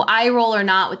 eye roll or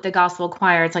not with the gospel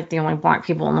choir, it's like the only black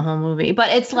people in the whole movie. But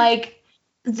it's like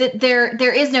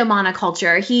there is no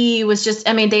monoculture. He was just,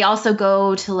 they also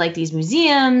go to like these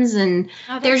museums and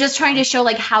they're just trying to show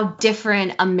like how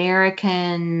different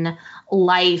American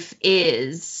life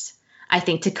is, I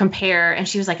think, to compare. And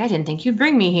she was like, I didn't think you'd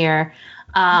bring me here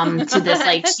to this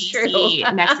like cheesy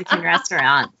Mexican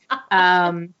restaurant.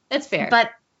 That's fair.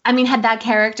 But had that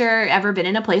character ever been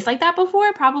in a place like that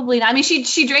before? Probably not.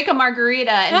 she drank a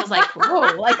margarita and was like,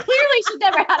 whoa, like clearly she'd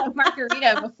never had a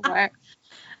margarita before.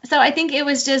 So I think it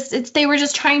was they were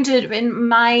just trying to, in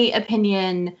my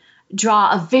opinion,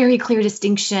 draw a very clear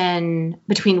distinction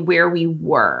between where we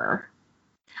were.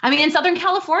 In Southern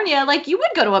California, like you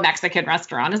would go to a Mexican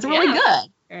restaurant. It's really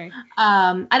good. Okay.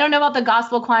 I don't know about the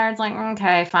gospel choir. It's like,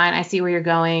 okay, fine. I see where you're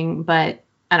going. But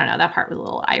I don't know. That part was a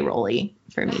little eye-rolly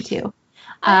for me too.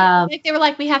 They were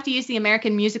like, we have to use the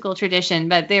American musical tradition,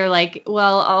 but they were like,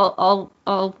 well,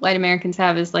 all white Americans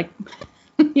have is like,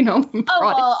 all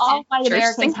white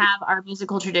Americans have our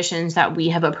musical traditions that we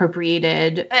have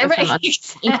appropriated from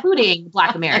others, including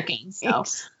Black Americans. So,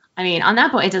 I mean, on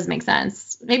that point, it does make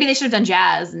sense. Maybe they should have done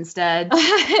jazz instead.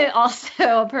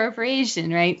 Also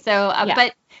appropriation, right? So, Yeah.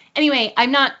 but anyway,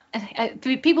 I'm not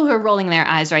people who are rolling their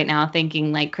eyes right now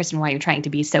thinking like, Kristen, why are you trying to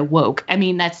be so woke? I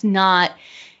mean, that's not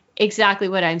exactly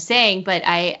what I'm saying, but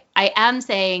I am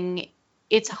saying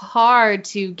it's hard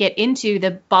to get into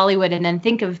the Bollywood and then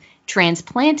think of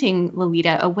transplanting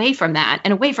Lolita away from that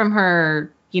and away from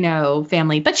her,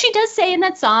 family. But she does say in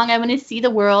that song, I want to see the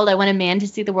world. I want a man to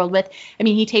see the world with. I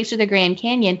mean, he takes her to the Grand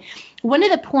Canyon. One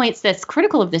of the points that's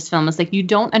critical of this film is like, you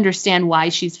don't understand why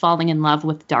she's falling in love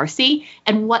with Darcy.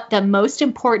 And what the most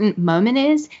important moment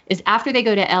is after they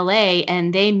go to LA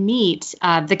and they meet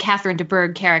the Catherine de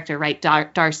Bourgh character, right?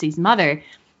 Darcy's mother.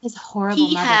 His horrible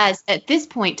He mother. has, at this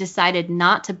point, decided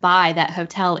not to buy that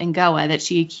hotel in Goa that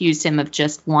she accused him of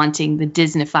just wanting the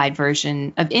Disneyfied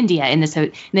version of India in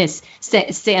this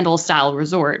sandal-style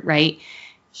resort, right?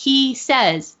 He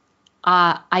says,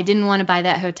 I didn't want to buy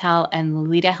that hotel, and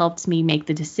Lolita helped me make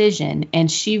the decision. And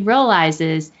she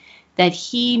realizes that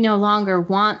he no longer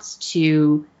wants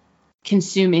to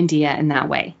consume India in that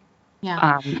way.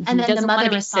 Yeah. And then the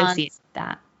mother associates with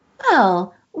that.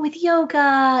 Well, with yoga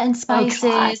and spices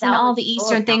that and all was the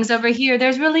Eastern so things over here,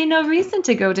 there's really no reason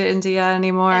to go to India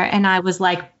anymore. And I was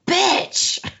like,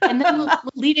 bitch. And then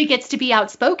Lolita gets to be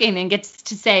outspoken and gets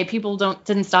to say people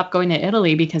didn't stop going to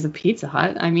Italy because of Pizza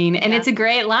Hut. I mean, and it's a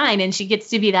great line, and she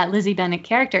gets to be that Lizzie Bennet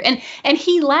character. And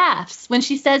he laughs when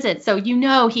she says it. So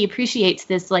he appreciates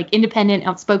this like independent,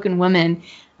 outspoken woman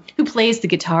who plays the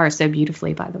guitar so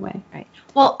beautifully, by the way. Right.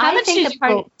 Well, How I much think did the you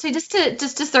part roll? just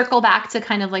to circle back to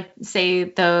kind of like say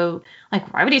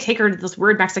why would he take her to this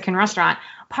weird Mexican restaurant?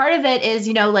 Part of it is,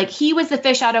 like he was the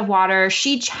fish out of water.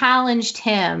 She challenged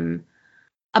him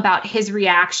about his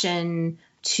reaction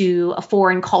to a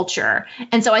foreign culture.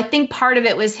 And so I think part of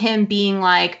it was him being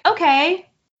like, okay,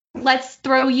 let's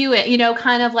throw you in,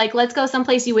 kind of like, let's go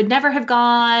someplace you would never have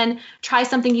gone, try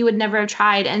something you would never have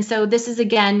tried. And so this is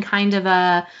again kind of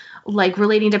a like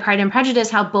relating to Pride and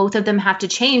Prejudice, how both of them have to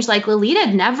change. Like Lolita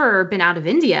had never been out of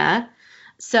India.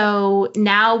 So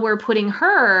now we're putting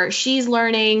her, she's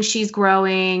learning, she's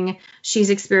growing, she's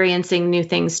experiencing new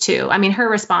things too. I mean, her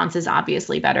response is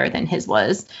obviously better than his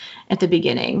was at the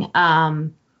beginning.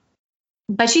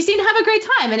 But she seemed to have a great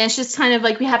time. And it's just kind of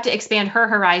like we have to expand her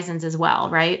horizons as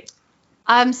well, right?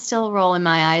 I'm still rolling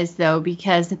my eyes, though,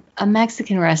 because a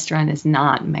Mexican restaurant is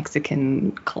not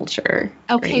Mexican culture.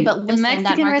 Okay, right? but the listen, Mexican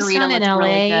that margarita restaurant in looks LA,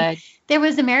 really good. there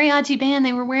was a mariachi band.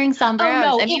 They were wearing sombreros.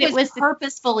 Oh, no, I mean, it was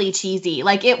purposefully cheesy.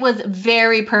 Like, it was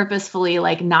very purposefully,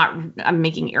 like, not, I'm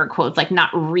making air quotes, like, not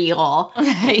real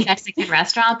Right. Mexican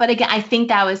restaurant. But again, I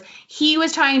think he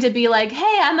was trying to be like,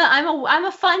 hey, I'm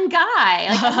a fun guy.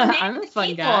 Like, I'm a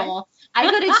fun guy.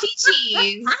 I go to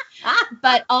Chi-Chi's,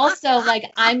 but also, like,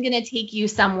 I'm going to take you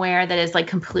somewhere that is, like,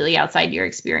 completely outside your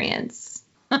experience.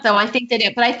 So I think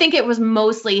I think it was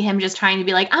mostly him just trying to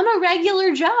be like, I'm a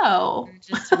regular Joe.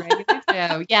 Just a regular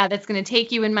Joe. Yeah, that's going to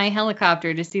take you in my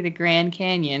helicopter to see the Grand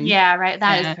Canyon. Yeah, right.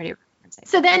 That Yeah. is pretty romantic.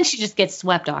 So then she just gets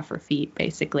swept off her feet,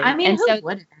 basically. I mean, and who so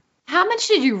wouldn't? how much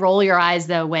did you roll your eyes,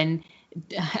 though, when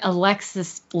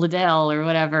Alexis Bledel or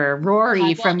whatever,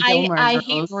 Rory from Gilmore I Girls,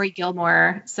 hate Rory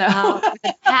Gilmore. So with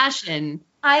a passion.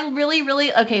 I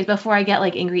really, okay, before I get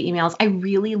like angry emails, I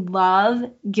really love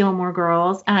Gilmore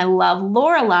Girls and I love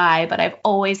Lorelai, but I've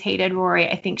always hated Rory.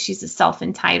 I think she's a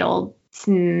self-entitled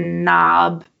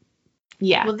snob.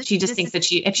 Yeah, Well, she just thinks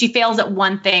that if she fails at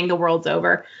one thing, the world's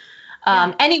over.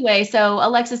 Anyway, so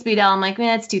Alexis Bledel, I'm like,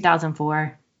 man, it's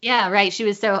 2004. Yeah, right. She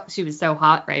was so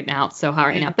hot right now. So hot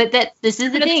right now. But this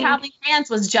is the The thing. Traveling France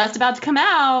was just about to come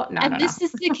out. No, And no, this no.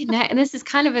 is this is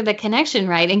kind of the connection,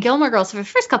 right? In Gilmore Girls, for the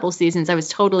first couple of seasons, I was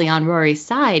totally on Rory's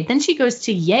side. Then she goes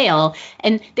to Yale,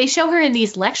 and they show her in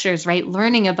these lectures, right,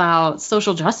 learning about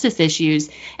social justice issues.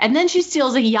 And then she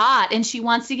steals a yacht, and she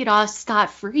wants to get off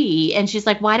scot-free. And she's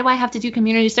like, why do I have to do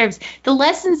community service? The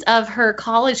lessons of her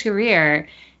college career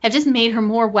have just made her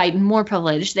more white and more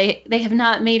privileged. They have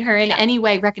not made her in any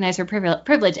way recognize her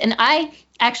privilege. And I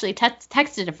actually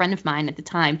texted a friend of mine at the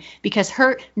time because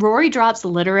Rory drops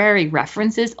literary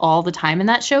references all the time in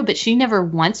that show, but she never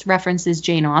once references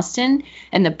Jane Austen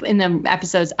in the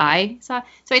episodes I saw.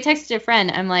 So I texted a friend.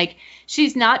 I'm like,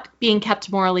 she's not being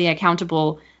kept morally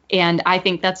accountable, and I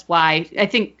think that's why. I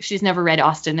think she's never read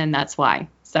Austen, and that's why.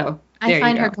 So I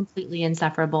find her completely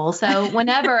insufferable. So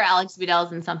whenever Alex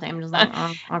Bedel's in something, I'm just like,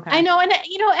 oh, okay. I know, and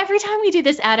every time we do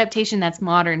this adaptation that's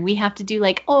modern, we have to do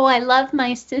like, oh, I love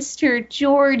my sister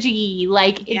Georgie.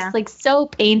 Like it's like so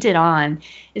painted on.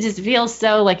 It just feels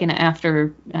so like an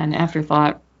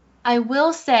afterthought. I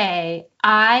will say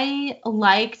I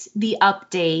liked the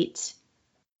update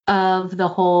of the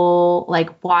whole,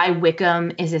 like, why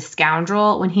Wickham is a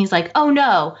scoundrel when he's like, oh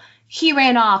no, he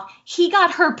ran off. He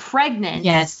got her pregnant.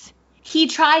 Yes. He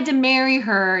tried to marry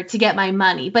her to get my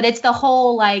money. But it's the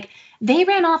whole, like, they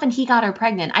ran off and he got her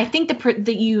pregnant. I think the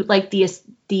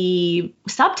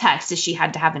subtext is she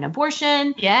had to have an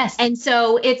abortion. Yes. And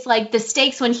so it's like the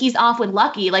stakes when he's off with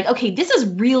Lucky, like, okay, this is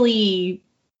really,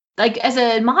 like, as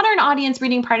a modern audience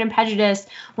reading Pride and Prejudice,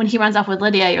 when he runs off with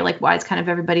Lydia, you're like, why is kind of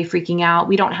everybody freaking out?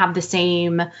 We don't have the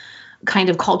same kind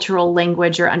of cultural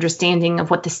language or understanding of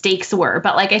what the stakes were.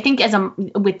 But, like, I think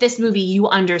with this movie, you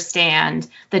understand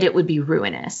that it would be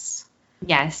ruinous.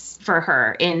 Yes. For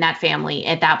her in that family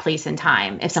at that place in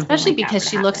time, if something, especially like because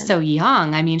she looks so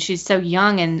young. I mean, she's so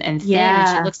young and thin,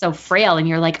 and she looks so frail, and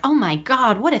you're like, oh my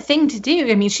God, what a thing to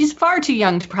do. I mean, she's far too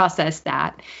young to process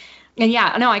that. And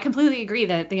yeah, no, I completely agree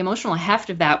that the emotional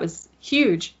heft of that was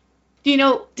huge. Did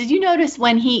you notice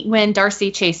when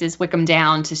Darcy chases Wickham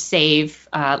down to save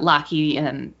Locky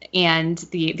and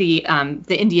the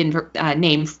Indian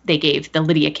name they gave the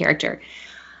Lydia character,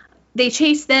 they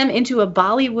chase them into a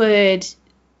Bollywood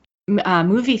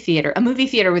movie theater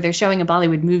where they're showing a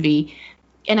Bollywood movie.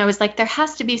 And I was like, there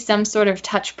has to be some sort of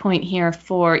touch point here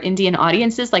for Indian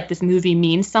audiences, like this movie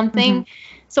means something. Mm-hmm.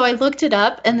 So I looked it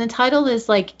up, and the title is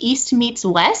like East Meets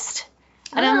West.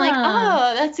 And I'm like,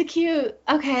 oh, that's a cute.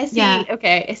 Okay, I see. Yeah.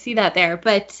 Okay, I see that there.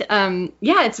 But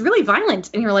yeah, it's really violent.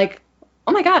 And you're like,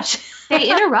 oh my gosh. They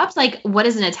interrupt, like, what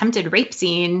is an attempted rape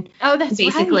scene. Oh, that's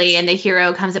basically, right. And the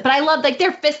hero comes in. But I love, like,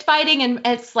 they're fist fighting, and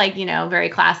it's, like, very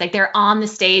classic. They're on the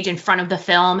stage in front of the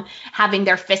film having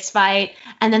their fist fight,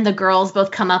 and then the girls both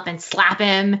come up and slap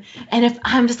him. And if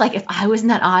I was in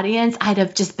that audience, I'd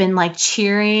have just been, like,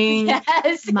 cheering.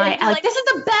 Yes. Like, this is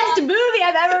the best movie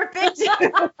I've ever been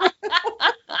to.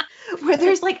 Where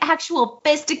there's, like, actual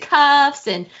fisticuffs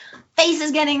and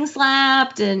faces getting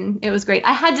slapped, and it was great.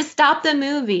 I had to stop the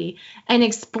movie and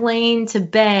explain to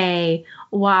Bay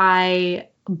why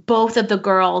both of the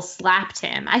girls slapped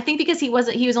him. I think because he was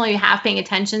only half paying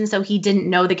attention, so he didn't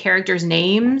know the characters'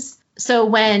 names. So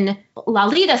when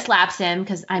Lalita slaps him,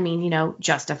 because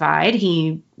justified,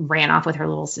 he ran off with her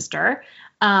little sister.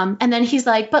 And then he's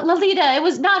like, but Lalita, it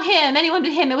was not him, anyone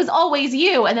but him. It was always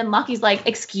you. And then Lucky's like,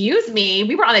 excuse me,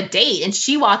 we were on a date. And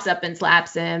she walks up and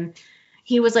slaps him.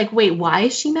 He was like, wait, why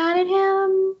is she mad at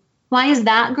him? Why is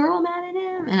that girl mad at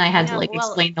him? And I had to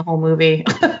explain the whole movie.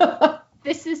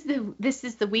 This is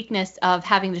the weakness of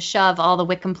having to shove all the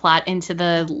Wickham plot into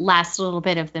the last little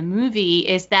bit of the movie,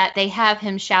 is that they have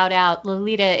him shout out,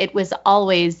 Lolita, it was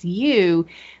always you,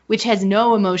 which has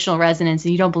no emotional resonance,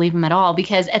 and you don't believe him at all,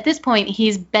 because at this point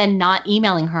he's been not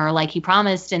emailing her like he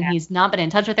promised, and he's not been in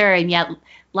touch with her, and yet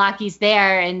Lockie's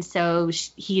there, and so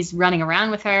he's running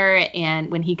around with her, and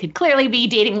when he could clearly be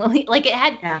dating Lolita, like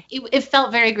it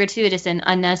felt very gratuitous and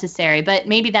unnecessary. But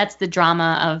maybe that's the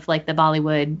drama of like the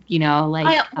Bollywood,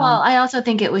 I also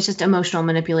think it was just emotional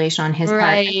manipulation on his part.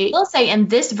 I will say in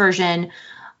this version,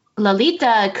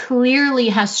 Lalita clearly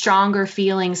has stronger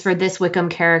feelings for this Wickham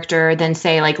character than,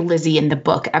 say, like Lizzie in the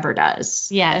book ever does.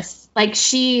 Yes. Like,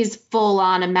 she's full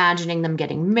on imagining them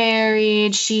getting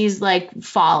married. She's like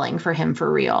falling for him for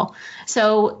real.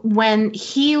 So when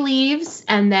he leaves,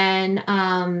 and then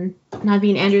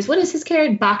Naveen Andrews, what is his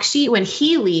character? Bakshi, when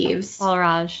he leaves.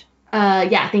 Balraj.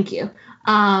 Yeah, thank you.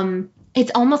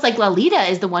 It's almost like Lalita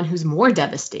is the one who's more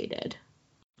devastated.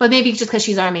 But maybe just because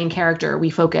she's our main character, we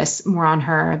focus more on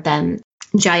her than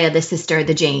Jaya, the sister,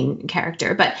 the Jane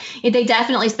character. But they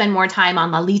definitely spend more time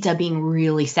on Lalita being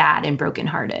really sad and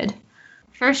brokenhearted.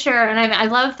 For sure. And I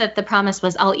love that the promise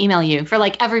was, I'll email you. For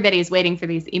like, everybody's waiting for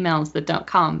these emails that don't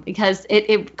come, because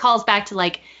it calls back to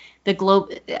like the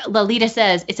Lalita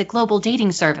says it's a global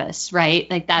dating service, right?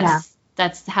 Like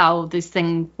that's how this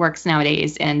thing works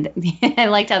nowadays. And I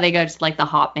liked how they go to like the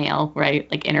Hotmail, right?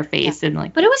 Like interface and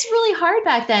like. But it was really hard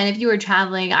back then if you were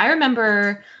traveling. I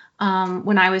remember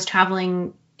when I was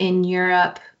traveling in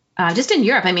Europe, just in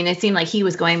Europe, I mean, it seemed like he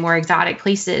was going more exotic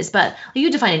places, but you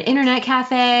had to find an internet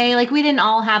cafe. Like, we didn't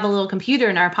all have a little computer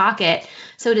in our pocket.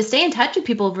 So to stay in touch with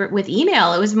people with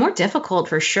email, it was more difficult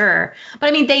for sure. But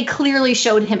I mean, they clearly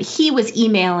showed him he was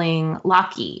emailing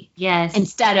Locky. Yes.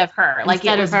 Instead of her. Like,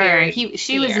 instead it was of her. Very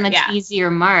she was a much easier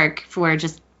mark for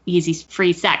just easy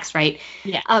free sex, right?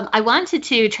 Yeah. I wanted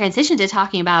to transition to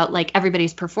talking about like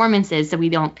everybody's performances so we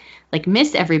don't like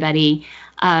miss everybody.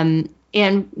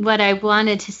 And what I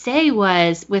wanted to say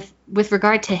was with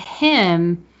regard to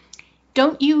him,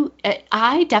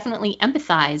 I definitely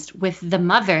empathized with the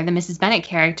mother, the Mrs. Bennet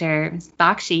character,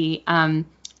 Bakshi,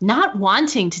 not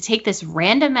wanting to take this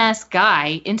random ass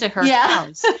guy into her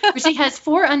house, where she has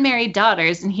 4 unmarried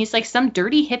daughters, and he's like some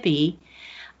dirty hippie.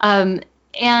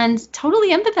 and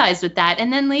totally empathized with that.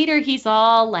 And then later he's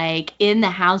all like in the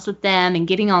house with them and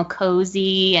getting all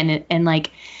cozy and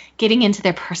like getting into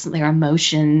their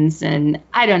emotions. And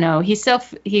I don't know. He's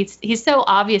so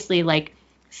obviously like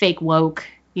fake woke,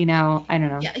 I don't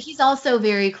know. Yeah, he's also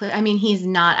very clear. I mean, he's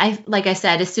not. Like I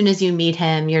said, as soon as you meet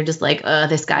him, you're just like,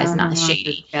 this guy's not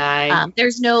shady. Guy.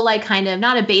 There's no like kind of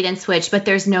not a bait and switch, but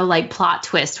there's no like plot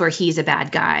twist where he's a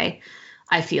bad guy.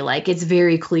 I feel like it's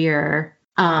very clear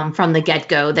from the get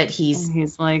go that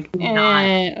he's like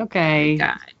not okay,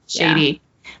 guy. shady. Yeah.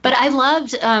 But I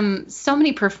loved so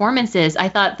many performances. I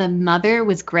thought the mother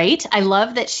was great. I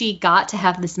love that she got to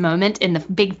have this moment in the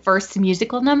big first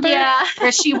musical number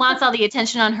where she wants all the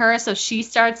attention on her. So she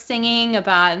starts singing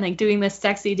about and like doing this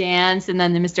sexy dance. And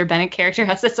then the Mr. Bennett character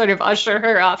has to sort of usher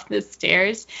her off the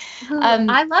stairs.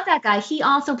 I love that guy. He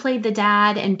also played the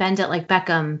dad in Bend It Like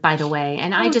Beckham, by the way.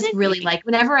 And I just really like,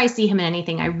 whenever I see him in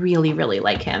anything, I really, really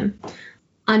like him.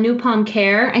 Anupam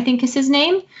Kher, I think is his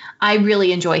name. I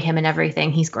really enjoy him in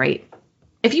everything. He's great.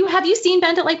 Have you seen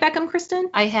Bend It Like Beckham, Kristen?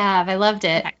 I have. I loved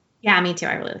it. Yeah, me too.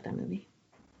 I really like that movie.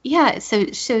 Yeah,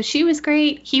 so she was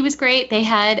great. He was great. They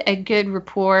had a good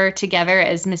rapport together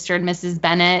as Mr. and Mrs.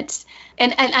 Bennett.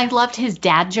 And I loved his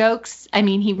dad jokes. I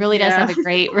mean, he really does have a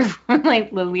great rapport,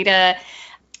 like Lolita.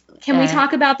 Can we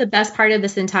talk about the best part of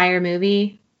this entire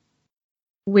movie,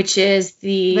 which is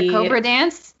the Cobra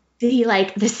dance?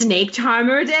 The snake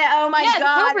charmer dance. Oh my God.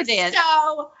 The Cobra dance.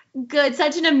 So good.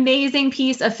 Such an amazing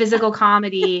piece of physical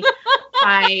comedy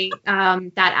by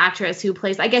that actress who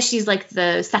plays, I guess she's like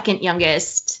the second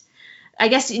youngest. I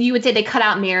guess you would say they cut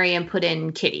out Mary and put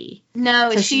in Kitty.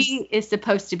 No, so she is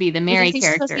supposed to be the Mary character.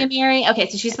 She's supposed to be Mary? Okay,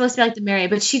 so she's supposed to be like the Mary,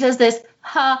 but she does this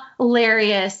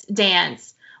hilarious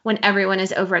dance when everyone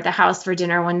is over at the house for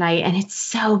dinner one night, and it's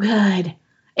so good.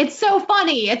 It's so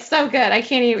funny. It's so good. I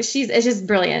can't even. It's just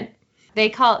brilliant. They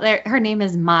her name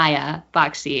is Maya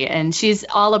Bakshi, and she's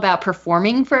all about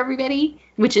performing for everybody,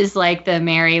 which is like the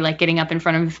Mary, like getting up in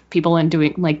front of people and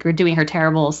doing her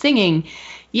terrible singing.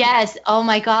 Yes. Oh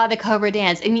my God, the Cobra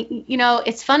dance. And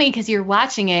it's funny because you're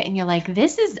watching it and you're like,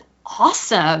 this is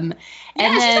awesome.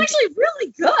 And then, she's actually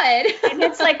really good. And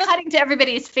it's like cutting to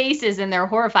everybody's faces and they're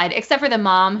horrified, except for the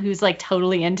mom who's like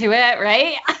totally into it,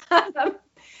 right?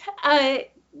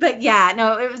 But yeah,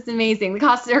 no, it was amazing.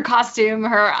 Her costume,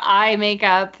 her eye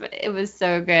makeup, it was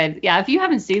so good. Yeah, if you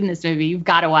haven't seen this movie, you've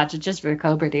got to watch it just for the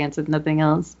Cobra dance if nothing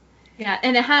else. Yeah,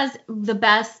 and it has the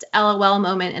best LOL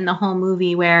moment in the whole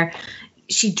movie where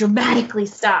she dramatically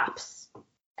stops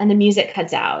and the music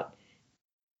cuts out.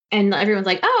 And everyone's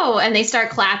like, oh, and they start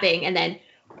clapping and then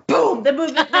boom, the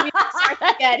music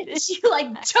starts again. And she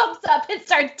like jumps up and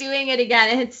starts doing it again.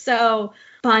 And it's so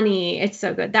funny. It's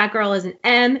so good. That girl is an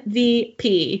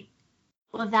MVP.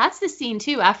 Well, that's the scene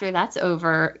too after that's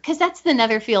over, because that's the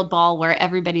Netherfield ball where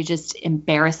everybody just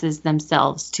embarrasses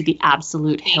themselves to the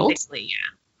absolute hilt. Basically,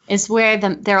 yeah. It's where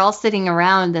they're all sitting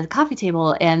around the coffee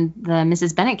table and the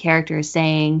Mrs. Bennett character is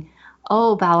saying,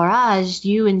 oh, Balraj,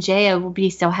 you and Jaya will be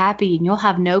so happy and you'll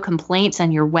have no complaints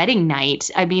on your wedding night.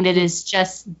 I mean, it is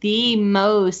just the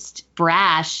most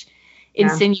brash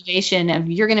insinuation of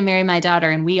you're going to marry my daughter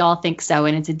and we all think so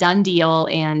and it's a done deal,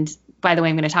 and by the way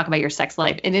I'm going to talk about your sex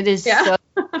life, and it is so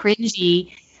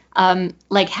cringy.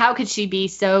 Like, how could she be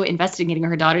so invested in getting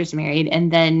her daughters married and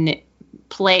then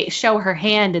show her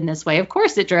hand in this way? Of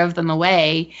course it drove them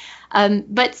away,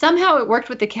 but somehow it worked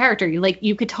with the character.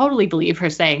 You could totally believe her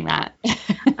saying that.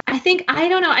 I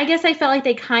don't know, I guess I felt like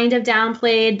they kind of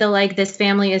downplayed the this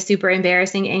family is super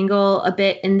embarrassing angle a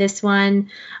bit in this one.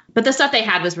 But the stuff they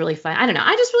had was really fun. I don't know.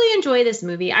 I just really enjoy this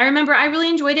movie. I remember I really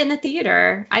enjoyed it in the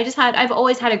theater. I've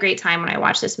always had a great time when I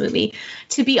watch this movie.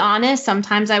 To be honest,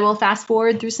 sometimes I will fast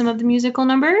forward through some of the musical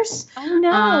numbers. Oh,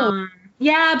 no.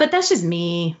 Yeah, but that's just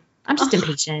me. I'm just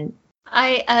impatient.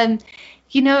 I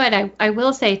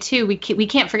will say, too, we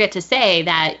can't forget to say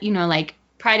that,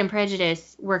 Pride and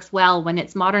Prejudice works well when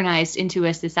it's modernized into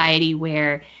a society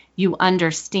where you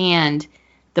understand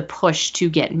the push to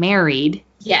get married.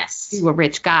 Yes. To a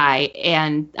rich guy.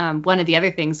 And one of the other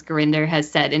things Gurinder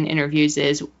has said in interviews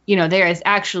is, there is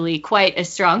actually quite a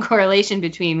strong correlation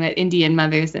between what Indian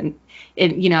mothers and,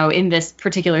 in this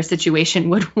particular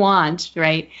situation would want,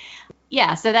 right?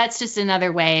 Yeah, so that's just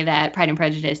another way that Pride and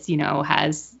Prejudice,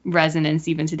 has resonance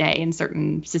even today in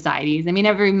certain societies. I mean,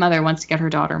 every mother wants to get her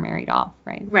daughter married off,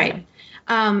 right? Right.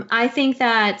 So. I think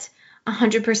that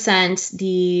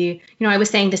 100% I was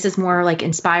saying this is more like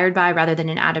inspired by rather than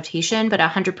an adaptation, but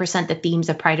 100% the themes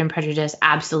of Pride and Prejudice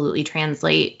absolutely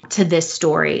translate to this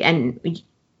story. And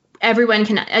everyone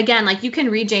can, again, like you can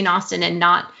read Jane Austen and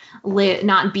not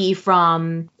be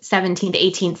from 17th,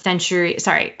 18th century.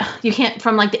 Sorry, you can't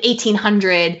from like the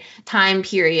 1800 time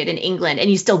period in England and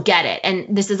you still get it.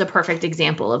 And this is a perfect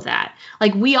example of that.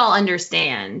 Like we all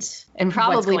understand. And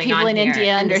probably people in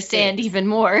India understand even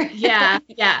more. Yeah.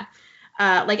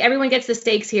 Like everyone gets the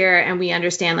stakes here and we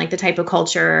understand like the type of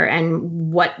culture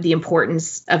and what the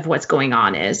importance of what's going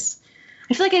on is.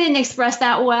 I feel like I didn't express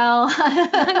that well. No,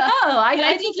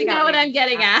 I think you know what I'm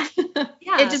getting at.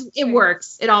 Yeah, it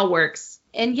works. It all works.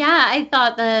 And yeah, I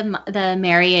thought the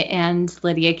Mary and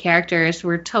Lydia characters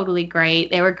were totally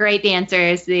great. They were great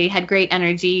dancers. They had great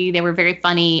energy. They were very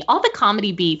funny. All the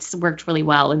comedy beats worked really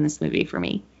well in this movie for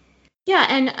me. Yeah,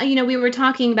 and we were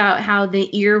talking about how the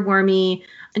earwormy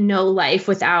no life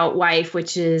without wife,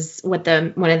 which is what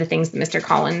one of the things that Mr.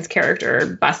 Collins' character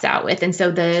busts out with. And so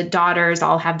the daughters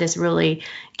all have this really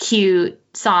cute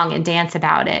song and dance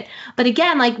about it. But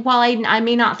again, like while I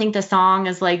may not think the song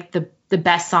is like the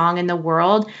best song in the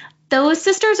world, those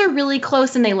sisters are really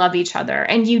close and they love each other.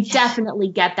 And you definitely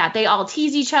get that. They all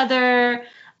tease each other.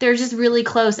 They're just really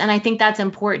close. And I think that's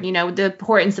important, the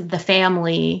importance of the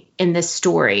family in this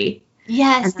story.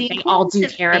 Yes. And they all do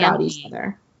care about each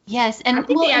other. Yes. And I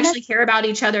think they actually care about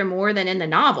each other more than in the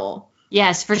novel.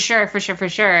 Yes, for sure.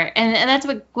 And that's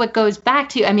what goes back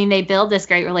to, I mean, they build this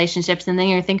great relationships and then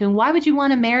you're thinking, why would you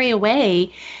want to marry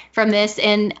away from this?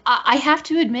 And I have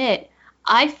to admit,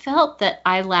 I felt that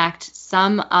I lacked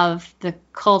some of the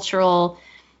cultural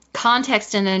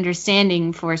context and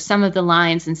understanding for some of the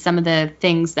lines and some of the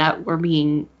things that were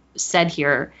being said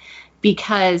here,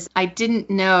 because I didn't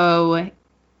know,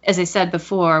 as I said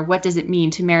before, what does it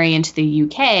mean to marry into the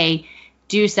UK?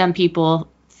 Do some people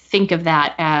think of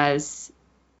that as,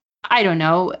 I don't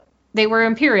know, they were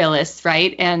imperialists,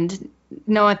 right? And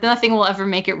no, nothing will ever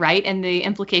make it right, and the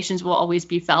implications will always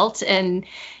be felt. And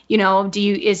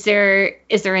is there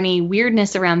any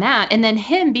weirdness around that? And then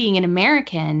him being an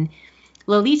American,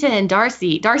 Lolita and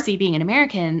Darcy being an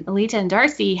American, Lolita and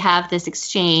Darcy have this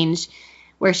exchange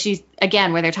where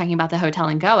where they're talking about the hotel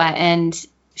in Goa, and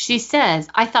she says,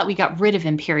 I thought we got rid of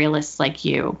imperialists like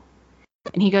you.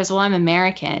 And he goes, well, I'm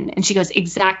American. And she goes,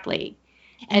 exactly.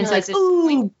 And so it's this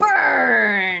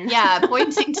burn. Yeah,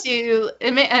 pointing to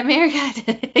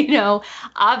America,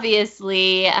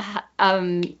 obviously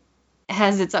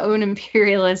has its own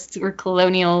imperialist or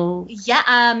colonial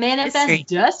manifest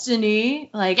destiny.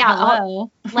 Like, hello.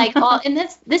 And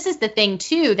this is the thing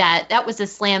too, that was a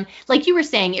slam. Like you were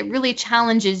saying, it really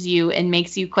challenges you and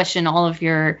makes you question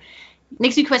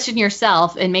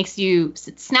yourself and makes you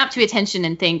snap to attention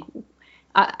and think,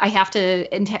 I have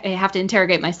to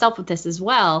interrogate myself with this as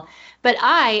well. But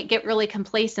I get really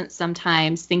complacent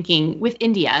sometimes with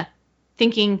India,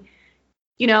 thinking,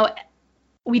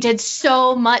 we did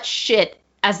so much shit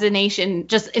as a nation,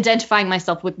 just identifying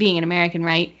myself with being an American,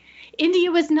 right?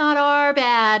 India was not our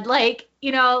bad. Like,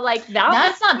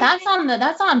 that's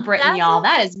on Britain, y'all.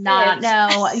 That is not,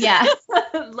 no, yeah.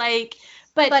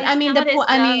 But I mean,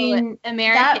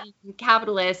 American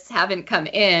capitalists haven't come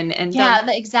in and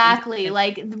exactly.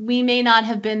 Like we may not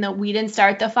have been we didn't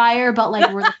start the fire, but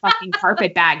like we're the fucking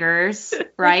carpetbaggers,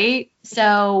 right?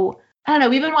 So I don't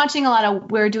know.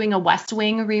 We're doing a West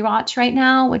Wing rewatch right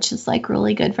now, which is like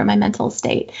really good for my mental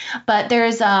state. But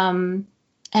there's and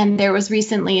there was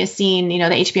recently a scene, the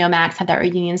HBO Max had that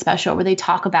reunion special where they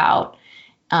talk about.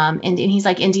 And he's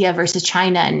like India versus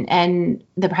China. And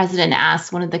the president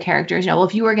asked one of the characters, well,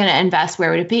 if you were going to invest,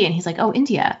 where would it be? And he's like, oh,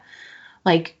 India,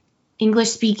 like English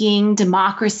speaking,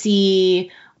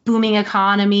 democracy, booming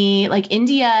economy, like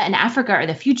India and Africa are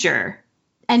the future.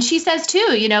 And she says, too,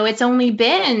 it's only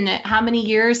been how many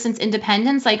years since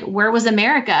independence? Like, where was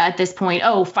America at this point?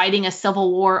 Oh, fighting a civil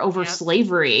war over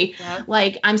slavery. Yep.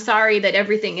 Like, I'm sorry that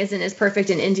everything isn't as perfect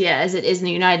in India as it is in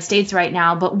the United States right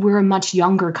now, but we're a much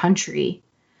younger country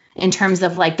in terms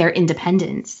of like their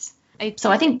independence. So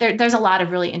I think there's a lot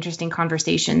of really interesting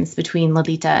conversations between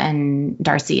Lolita and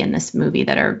Darcy in this movie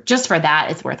that are just for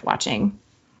that, it's worth watching.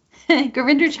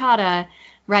 Gurinder Chadha,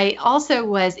 right, also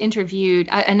was interviewed.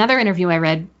 Another interview I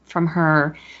read from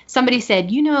her, somebody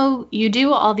said, you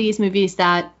do all these movies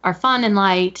that are fun and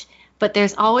light, but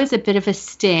there's always a bit of a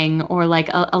sting or like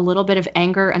a little bit of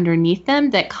anger underneath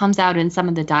them that comes out in some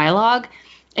of the dialogue.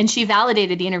 And she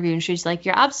validated the interview and she's like,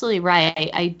 you're absolutely right.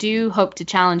 I do hope to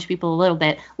challenge people a little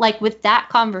bit. Like with that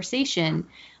conversation,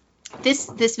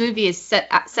 this movie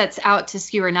sets out to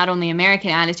skewer not only American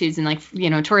attitudes and like,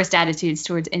 tourist attitudes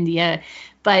towards India,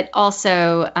 but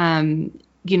also,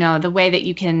 the way that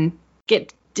you can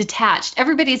get detached.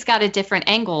 Everybody's got a different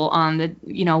angle on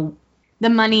the, the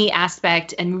money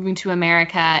aspect and moving to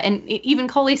America. And even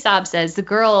Coley Saab says the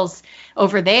girls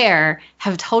over there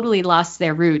have totally lost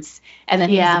their roots. And then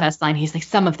he has the best line. He's like,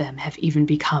 some of them have even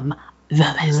become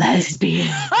the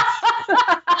lesbians.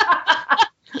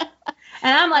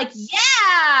 And I'm like,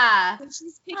 yeah.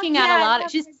 She's picking out a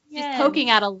lot. She's poking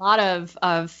out a lot of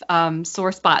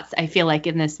sore spots, I feel like,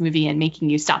 in this movie, and making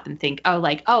you stop and think,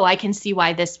 I can see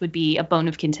why this would be a bone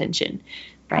of contention.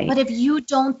 Right. But if you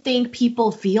don't think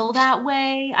people feel that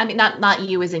way, I mean, not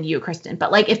you as in you, Kristen,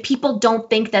 but like if people don't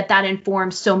think that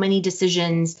informs so many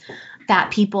decisions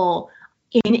that people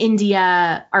in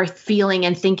India are feeling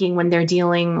and thinking when they're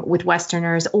dealing with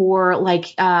Westerners, or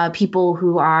like people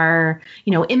who are,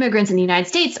 immigrants in the United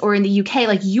States or in the UK,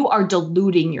 like you are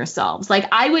deluding yourselves. Like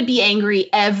I would be angry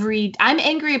I'm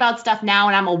angry about stuff now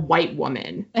and I'm a white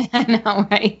woman. I know,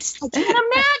 right? I can't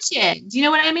imagine. Do you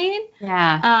know what I mean?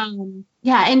 Yeah.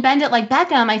 Yeah. And Bend It Like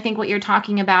Beckham, I think what you're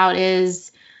talking about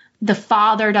is the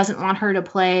father doesn't want her to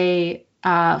play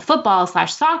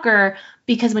football/soccer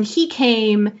because when he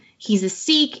came, he's a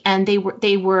Sikh, and they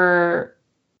were,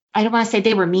 I don't want to say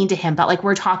they were mean to him, but like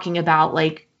we're talking about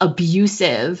like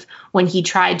abusive when he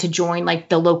tried to join like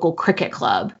the local cricket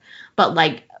club, but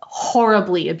like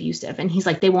horribly abusive. And he's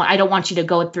like, I don't want you to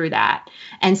go through that.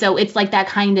 And so it's like that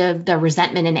kind of the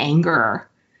resentment and anger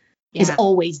is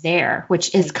always there,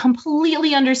 which is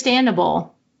completely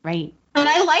understandable. Right. And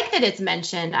I like that it's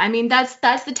mentioned. I mean, that's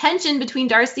the tension between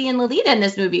Darcy and Lolita in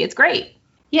this movie. It's great.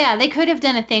 Yeah, they could have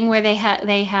done a thing where they had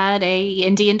a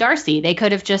Indian Darcy. They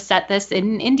could have just set this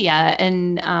in India,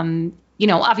 and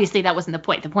obviously that wasn't the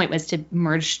point. The point was to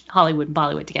merge Hollywood and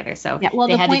Bollywood together. So they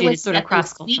had to do this sort of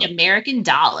cross-cultural. American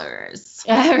dollars,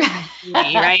 right?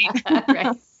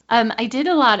 Right. I did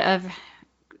a lot of.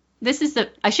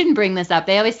 I shouldn't bring this up.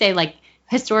 They always say like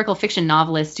historical fiction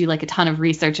novelists do like a ton of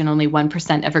research and only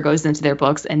 1% ever goes into their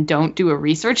books, and don't do a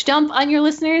research dump on your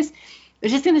listeners. I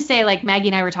was just going to say, like, Maggie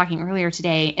and I were talking earlier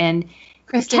today, and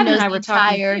Kristen Kevin knows and I were the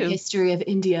entire talking too. history of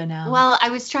India now. Well, I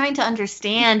was trying to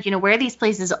understand, where these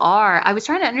places are. I was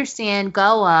trying to understand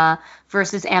Goa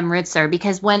versus Amritsar,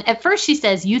 because when at first she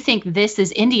says, you think this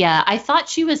is India, I thought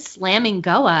she was slamming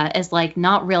Goa as like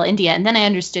not real India. And then I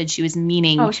understood she was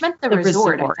meaning she meant the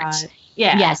resort. I thought.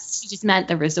 Yeah. Yes, she just meant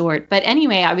the resort. But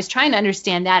anyway, I was trying to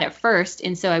understand that at first.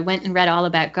 And so I went and read all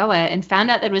about Goa and found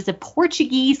out that it was a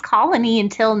Portuguese colony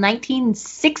until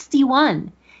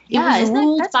 1961. It was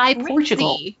ruled by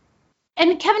Portugal.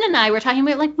 And Kevin and I were talking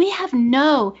about, like,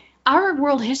 our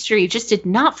world history just did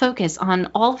not focus on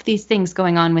all of these things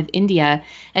going on with India.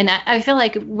 And I feel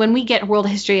like when we get world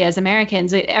history as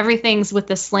Americans, everything's with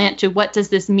the slant to what does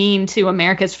this mean to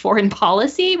America's foreign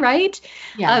policy, right?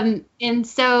 Yeah.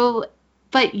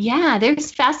 But yeah, there's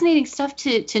fascinating stuff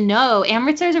to know.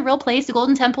 Amritsar is a real place. The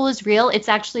Golden Temple is real. It's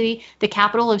actually the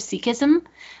capital of Sikhism.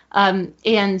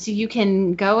 And you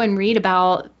can go and read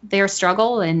about their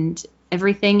struggle and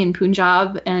everything in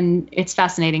Punjab, and it's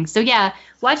fascinating. So yeah,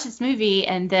 watch this movie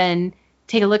and then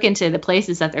take a look into the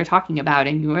places that they're talking about,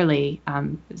 and you really,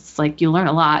 it's like you learn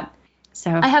a lot. So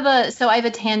I have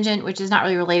a tangent which is not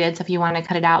really related, so if you want to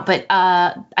cut it out, but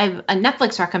I have a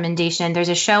Netflix recommendation. There's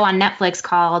a show on Netflix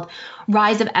called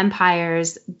Rise of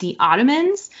Empires: The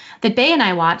Ottomans that Bay and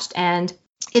I watched, and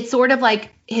it's sort of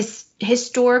like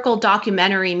historical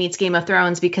documentary meets Game of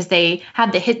Thrones, because they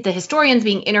have the historians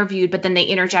being interviewed, but then they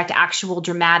interject actual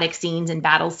dramatic scenes and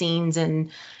battle scenes and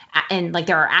like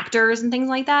there are actors and things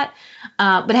like that.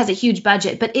 But it has a huge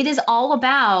budget. But it is all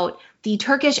about the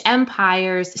Turkish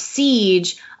Empire's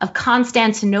siege of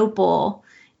Constantinople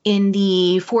in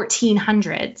the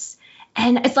 1400s.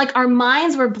 And it's like our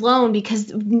minds were blown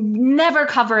because we never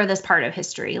cover this part of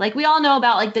history. Like we all know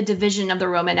about like the division of the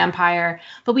Roman Empire,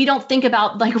 but we don't think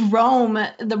about like Rome,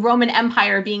 the Roman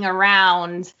Empire being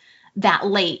around that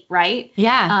late, right?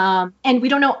 Yeah. And we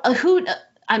don't know who.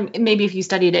 Maybe if you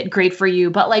studied it, great for you.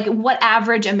 But like, what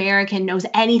average American knows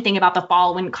anything about the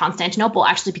fall when Constantinople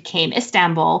actually became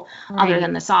Istanbul, right, other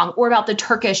than the song, or about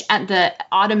the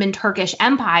Ottoman Turkish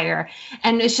Empire?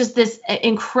 And it's just this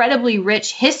incredibly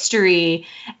rich history,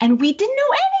 and we didn't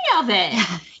know any of it.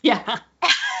 Yeah.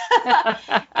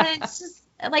 And it's just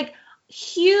like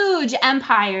huge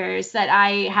empires that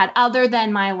I had, other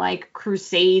than my like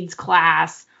Crusades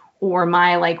class or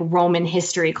my like Roman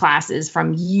history classes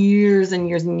from years and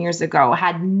years and years ago,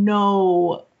 had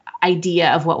no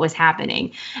idea of what was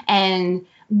happening. And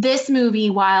this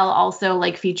movie, while also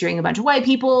like featuring a bunch of white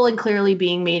people and clearly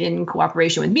being made in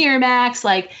cooperation with Miramax,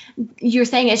 like you're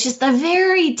saying, it's just the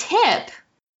very tip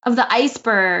of the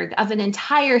iceberg of an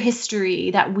entire history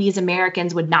that we as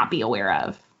Americans would not be aware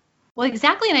of. Well,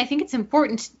 exactly, and I think it's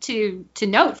important to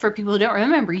note for people who don't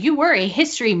remember, you were a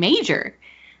history major.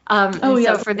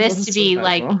 So for this to be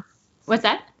like, what's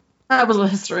that? I was a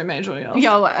history major, yes.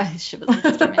 Yeah, she was a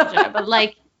history major, but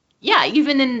like, yeah,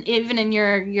 even in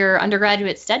your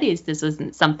undergraduate studies, this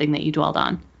wasn't something that you dwelled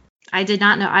on. I did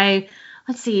not know.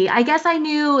 Let's see. I guess I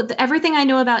knew everything I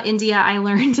know about India. I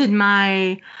learned in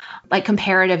my like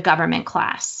comparative government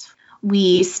class.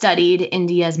 We studied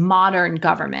India's modern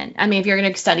government. I mean, if you're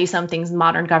going to study something's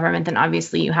modern government, then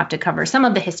obviously you have to cover some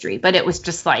of the history, but it was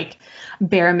just like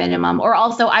bare minimum. Or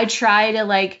also I try to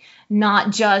like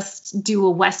not just do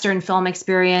a Western film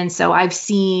experience. So I've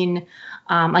seen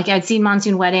I'd seen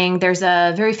Monsoon Wedding. There's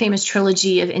a very famous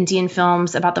trilogy of Indian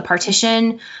films about the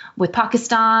partition with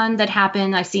Pakistan that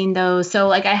happened. I've seen those. So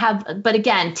like I have, but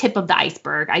again, tip of the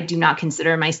iceberg. I do not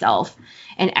consider myself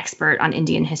an expert on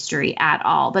Indian history at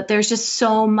all. But there's just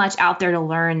so much out there to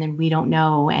learn and we don't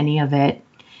know any of it.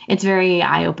 It's very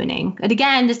eye-opening. And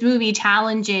again, this movie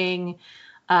challenging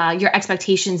your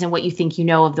expectations and what you think you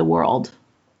know of the world.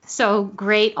 So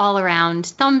great all around.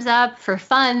 Thumbs up for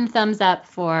fun. Thumbs up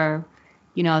for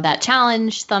that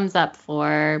challenge, thumbs up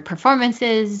for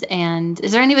performances. And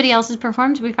is there anybody else who's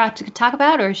performed we got to talk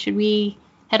about, or should we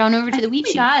head on over to the Wheat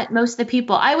Sheaf? We got most of the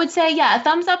people. I would say, yeah, a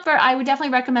thumbs up I would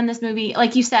definitely recommend this movie.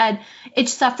 Like you said, it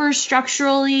suffers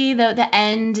structurally. The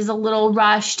end is a little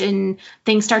rushed and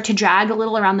things start to drag a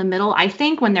little around the middle, I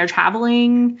think, when they're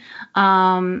traveling.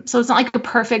 So it's not like a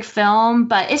perfect film,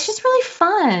 but it's just really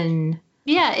fun.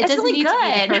 Yeah, it doesn't really need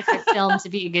good. to be a perfect film to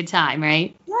be a good time,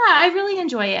 right? Yeah, I really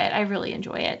enjoy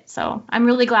it. So I'm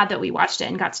really glad that we watched it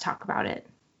and got to talk about it.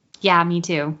 Yeah, me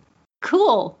too.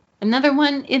 Cool. Another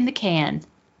one in the can.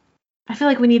 I feel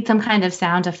like we need some kind of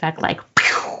sound effect like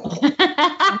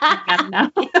I don't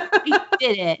know. We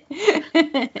did it.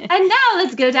 And now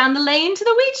let's go down the lane to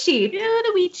the Wheat Sheaf. To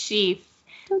the Wheat Sheaf.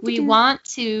 We want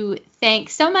to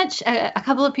thank so much a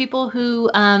couple of people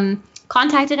who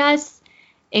contacted us,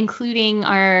 including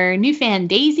our new fan,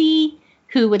 Daisy,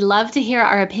 who would love to hear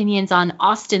our opinions on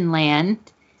Austenland,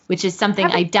 which is something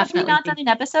I definitely Have we not done an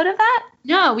episode of that?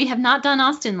 No, we have not done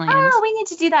Austenland. Oh, we need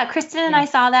to do that. Kristen and I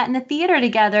saw that in the theater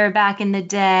together back in the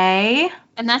day.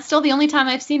 And that's still the only time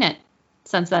I've seen it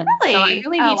since then. Really? So I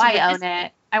really need to I own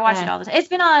it. I watch it all the time. It's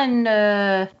been on,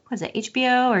 what is it,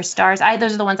 HBO or Stars?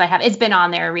 Those are the ones I have. It's been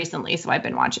on there recently, so I've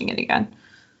been watching it again.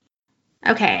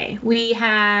 Okay, we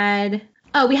had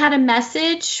a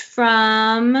message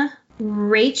from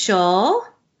Rachel,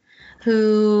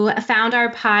 who found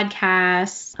our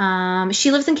podcast. She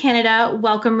lives in Canada.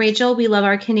 Welcome, Rachel. We love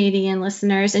our Canadian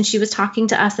listeners. And she was talking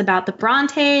to us about the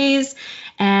Brontes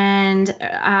and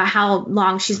how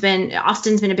long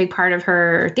Austen's been a big part of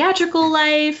her theatrical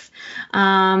life,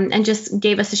 and just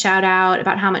gave us a shout out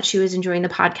about how much she was enjoying the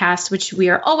podcast, which we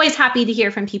are always happy to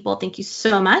hear from people. Thank you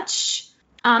so much.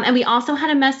 And we also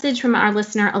had a message from our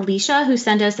listener, Alicia, who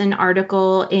sent us an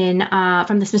article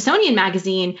from the Smithsonian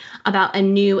Magazine about a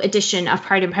new edition of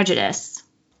Pride and Prejudice.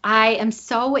 I am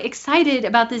so excited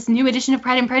about this new edition of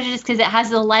Pride and Prejudice because it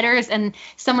has the letters and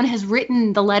someone has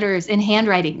written the letters in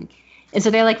handwriting. And so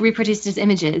they're like reproduced as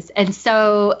images. And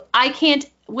so I can't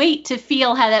wait to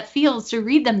feel how that feels to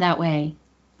read them that way.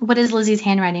 What is Lizzie's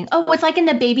handwriting? Oh, it's like in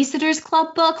the Babysitter's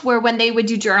Club book where when they would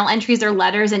do journal entries or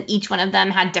letters and each one of them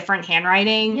had different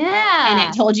handwriting. Yeah. And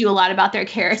it told you a lot about their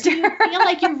character. You feel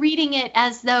like you're reading it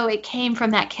as though it came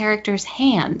from that character's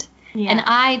hand. Yeah. And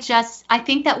I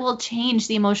think that will change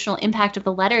the emotional impact of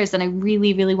the letters. And I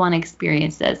really, really want to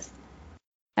experience this.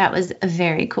 That was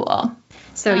very cool.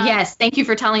 So yes, thank you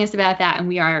for telling us about that. And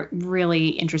we are really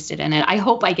interested in it. I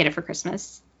hope I get it for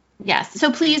Christmas. Yes.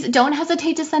 So please don't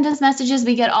hesitate to send us messages.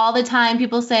 We get all the time.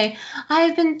 People say, I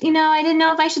didn't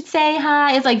know if I should say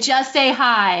hi. It's like, just say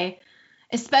hi,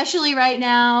 especially right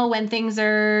now when things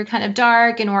are kind of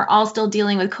dark and we're all still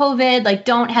dealing with COVID. Like,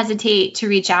 don't hesitate to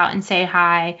reach out and say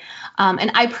hi.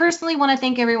 And I personally want to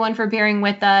thank everyone for bearing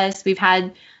with us. We've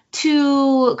had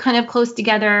 2 kind of close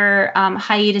together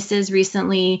hiatuses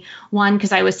recently. 1,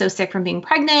 because I was so sick from being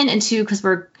pregnant, and 2, because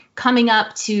we're coming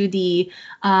up to the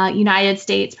United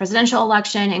States presidential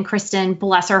election, and Kristen,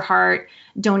 bless her heart,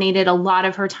 donated a lot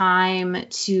of her time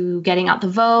to getting out the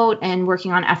vote and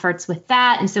working on efforts with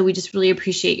that. And so we just really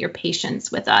appreciate your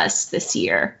patience with us this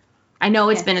year. I know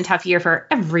it's been a tough year for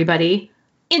everybody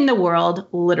in the world,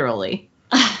 literally.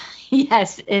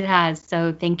 Yes, it has.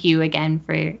 So thank you again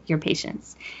for your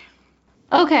patience.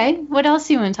 Okay, what else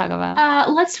do you want to talk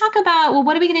about? Let's talk about,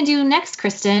 what are we going to do next,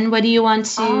 Kristen? What do you want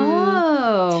to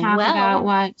talk about?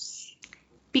 What?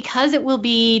 Because it will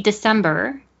be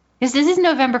December, because this is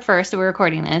November 1st that we're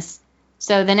recording this.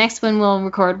 So the next one we'll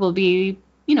record will be,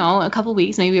 a couple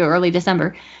weeks, maybe early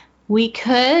December. We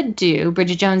could do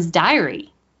Bridget Jones'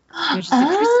 Diary, which is a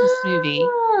Christmas movie.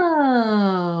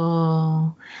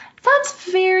 Oh, that's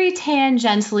very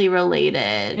tangentially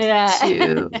related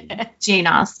to Jane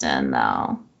Austen,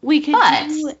 though. We could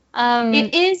do.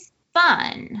 It is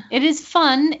fun. It is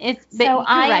fun. So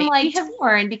I'm like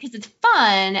torn because it's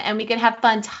fun, and we could have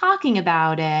fun talking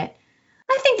about it.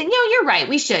 I think that you're right.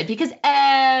 We should, because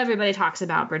everybody talks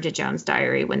about Bridget Jones'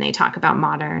 Diary when they talk about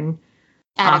modern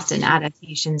Austen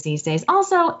adaptations these days.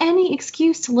 Also, any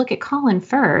excuse to look at Colin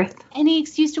Firth. Any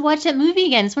excuse to watch that movie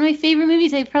again. It's one of my favorite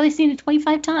movies. I've probably seen it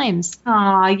 25 times.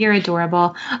 Aw, you're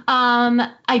adorable.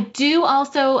 I do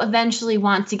also eventually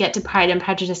want to get to Pride and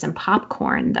Prejudice and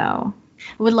Popcorn, though.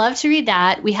 Would love to read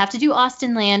that. We have to do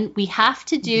Austenland. We have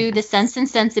to do the Sense and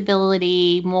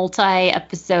Sensibility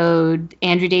multi-episode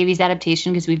Andrew Davies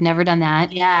adaptation, because we've never done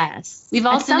that. Yes. We've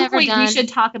also never done. We should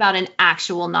talk about an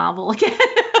actual novel again.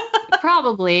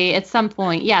 Probably at some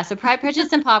point. Yeah. So Pride,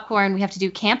 Prejudice, and Popcorn. We have to do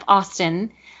Camp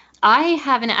Austen. I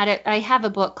have a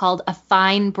book called A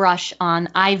Fine Brush on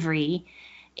Ivory.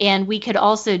 And we could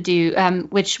also do,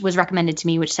 which was recommended to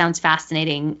me, which sounds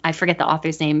fascinating. I forget the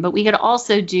author's name, but we could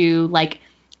also do like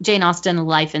Jane Austen,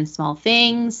 Life in Small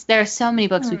Things. There are so many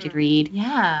books we could read.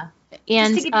 Yeah.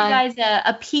 And just to give you guys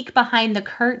a peek behind the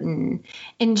curtain,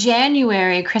 in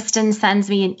January, Kristen sends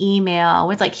me an email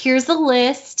with like, here's a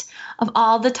list of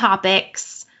all the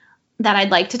topics that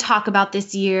I'd like to talk about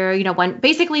this year,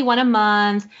 basically one a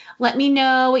month. Let me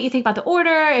know what you think about the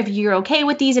order, if you're okay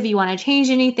with these, if you want to change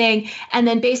anything. And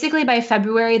then basically by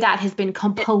February, that has been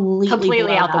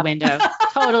completely out the window.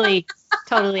 Totally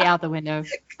out the window.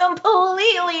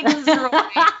 Completely destroyed.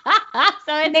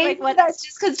 So it's like, that's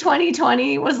just because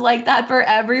 2020 was like that for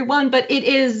everyone, but it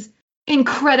is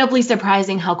incredibly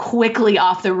surprising how quickly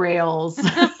off the rails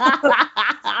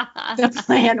the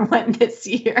plan went this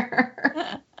year.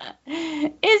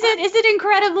 Is it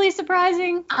incredibly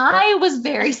surprising? I was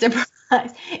very surprised.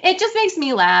 It just makes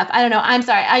me laugh. I don't know. I'm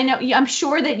sorry. I know. I'm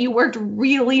sure that you worked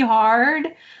really hard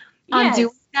on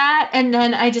doing that, and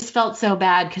then I just felt so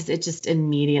bad because it just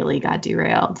immediately got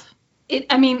derailed. It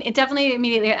definitely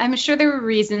immediately, I'm sure there were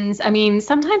reasons. I mean,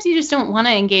 sometimes you just don't want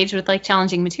to engage with like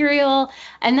challenging material.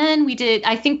 And then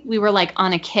I think we were like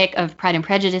on a kick of Pride and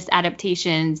Prejudice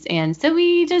adaptations. And so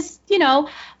we just,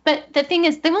 but the thing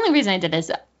is, the only reason I did this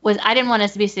was I didn't want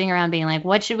us to be sitting around being like,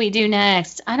 what should we do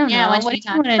next? I don't know. What do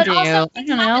you want to do? I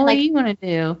don't know. What do you want to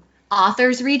do?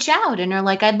 Authors reach out and are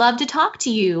like, I'd love to talk to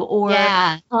you. Or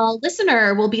a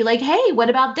listener will be like, hey, what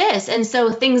about this? And so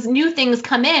new things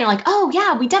come in like, oh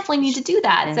yeah, we definitely need to do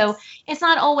that. Yes. So it's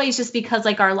not always just because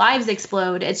like our lives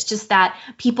explode. It's just that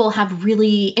people have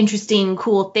really interesting,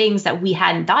 cool things that we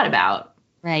hadn't thought about.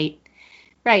 Right.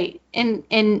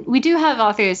 And we do have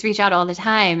authors reach out all the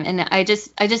time. And I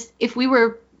just, if we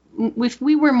were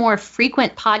more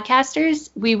frequent podcasters,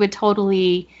 we would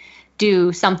totally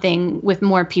do something with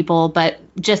more people, but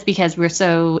just because we're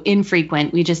so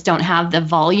infrequent, we just don't have the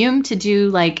volume to do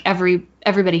like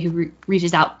everybody who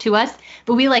reaches out to us.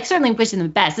 But we like certainly wish them the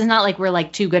best. It's not like we're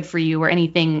like too good for you or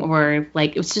anything, or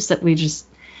like it's just that we just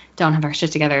don't have our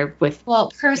shit together with.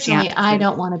 Well, personally, I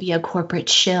don't want to be a corporate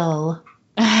shill.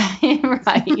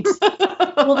 Right.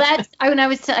 Well, I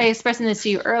was expressing this to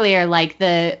you earlier, like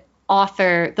the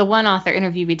one author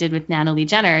interview we did with Natalie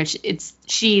Jenner.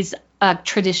 She's a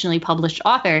traditionally published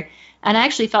author. And I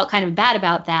actually felt kind of bad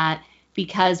about that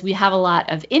because we have a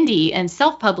lot of indie and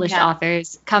self-published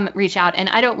authors reach out. And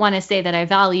I don't want to say that I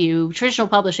value traditional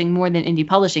publishing more than indie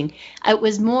publishing. It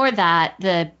was more that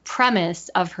the premise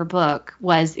of her book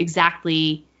was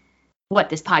exactly what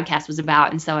this podcast was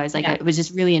about. And so I was like, I was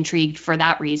just really intrigued for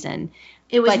that reason.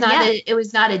 It was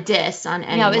not a diss on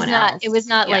anyone else. It was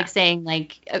not like saying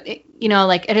like,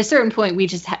 like at a certain point,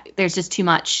 there's just too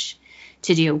much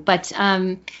to do. But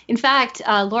in fact,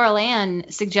 Laurel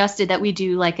Ann suggested that we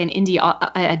do like an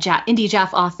indie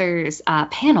Jaff authors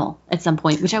panel at some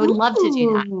point, which I would love to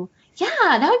do that.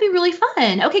 Yeah, that would be really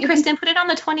fun. Okay, Kristen, put it on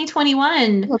the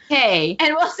 2021. Okay.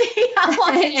 And we'll see how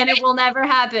long it And it will never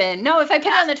happen. No, if I put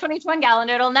it on the 2021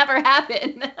 calendar, it'll never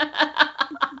happen.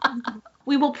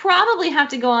 We will probably have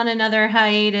to go on another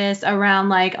hiatus around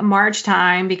like March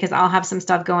time because I'll have some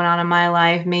stuff going on in my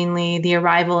life, mainly the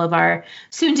arrival of our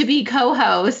soon-to-be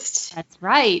co-host. That's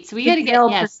right. So we got to get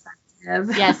Yes,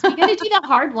 we got to do the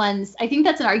hard ones. I think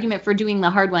that's an argument for doing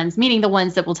the hard ones, meaning the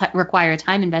ones that will require a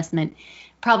time investment.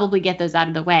 Probably get those out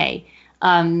of the way.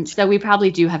 So we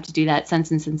probably do have to do that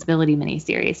Sense and Sensibility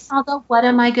miniseries. Although, what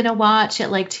am I going to watch at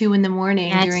like 2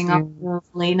 a.m. during all those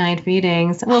late night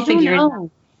feedings? We'll figure it out.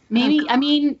 Maybe, I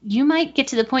mean, you might get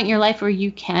to the point in your life where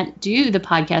you can't do the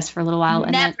podcast for a little while.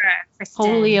 And that's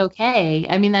totally okay.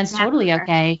 I mean, that's totally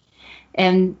okay.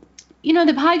 And, you know,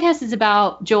 the podcast is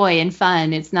about joy and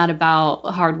fun. It's not about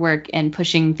hard work and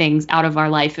pushing things out of our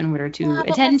life in order to Yeah, but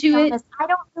attend let's to be it. honest, I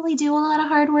don't really do a lot of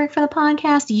hard work for the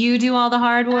podcast. You do all the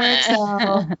hard work,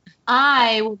 so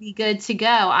I will be good to go.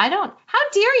 How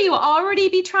dare you already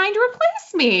be trying to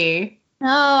replace me? No,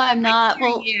 I'm not. How dare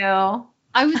Well, you.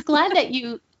 I was glad that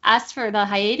you asked for the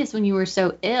hiatus when you were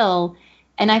so ill.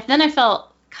 And then I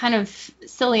felt kind of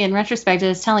silly in retrospect. I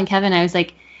was telling Kevin, I was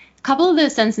like, a couple of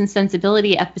those Sense and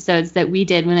Sensibility episodes that we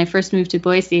did when I first moved to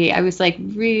Boise, I was like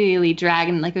really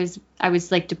dragging, like I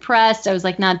was like depressed. I was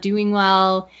like not doing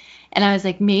well. And I was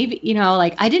like, maybe, you know,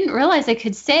 like I didn't realize I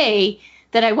could say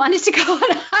that I wanted to go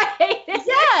on a hiatus.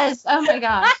 Yes. Oh my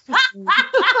gosh. I'm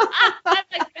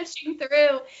like pushing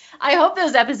through. I hope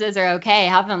those episodes are okay. I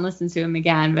haven't listened to them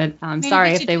again, but I'm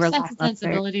sorry if they were Sense and lackluster.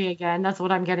 Sensibility again. That's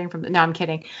what I'm getting from. No, I'm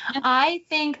kidding. I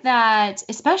think that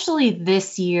especially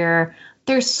this year,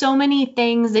 there's so many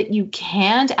things that you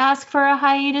can't ask for a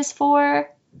hiatus for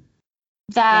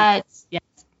that Yes.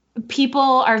 people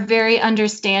are very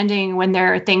understanding when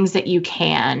there are things that you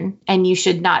can, and you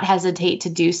should not hesitate to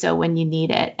do so when you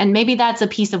need it. And maybe that's a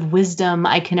piece of wisdom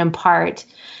I can impart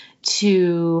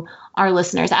to our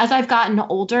listeners. As I've gotten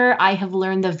older, I have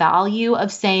learned the value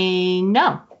of saying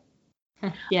no.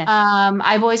 Yeah.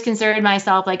 I've always considered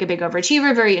myself like a big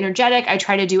overachiever, very energetic. I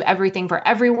try to do everything for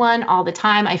everyone all the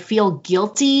time. I feel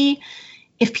guilty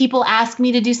if people ask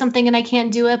me to do something and I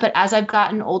can't do it. But as I've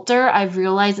gotten older, I've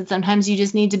realized that sometimes you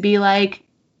just need to be like,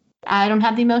 I don't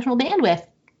have the emotional bandwidth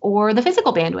or the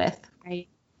physical bandwidth Right.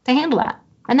 to handle that.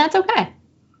 And that's okay.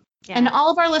 Yeah. And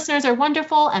all of our listeners are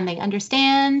wonderful and they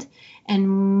understand,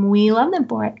 and we love them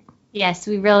for it. Yes,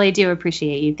 we really do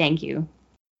appreciate you. Thank you.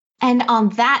 And on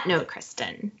that note,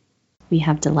 Kristen, We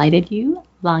have delighted you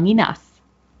long enough.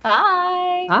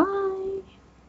 bye. Bye.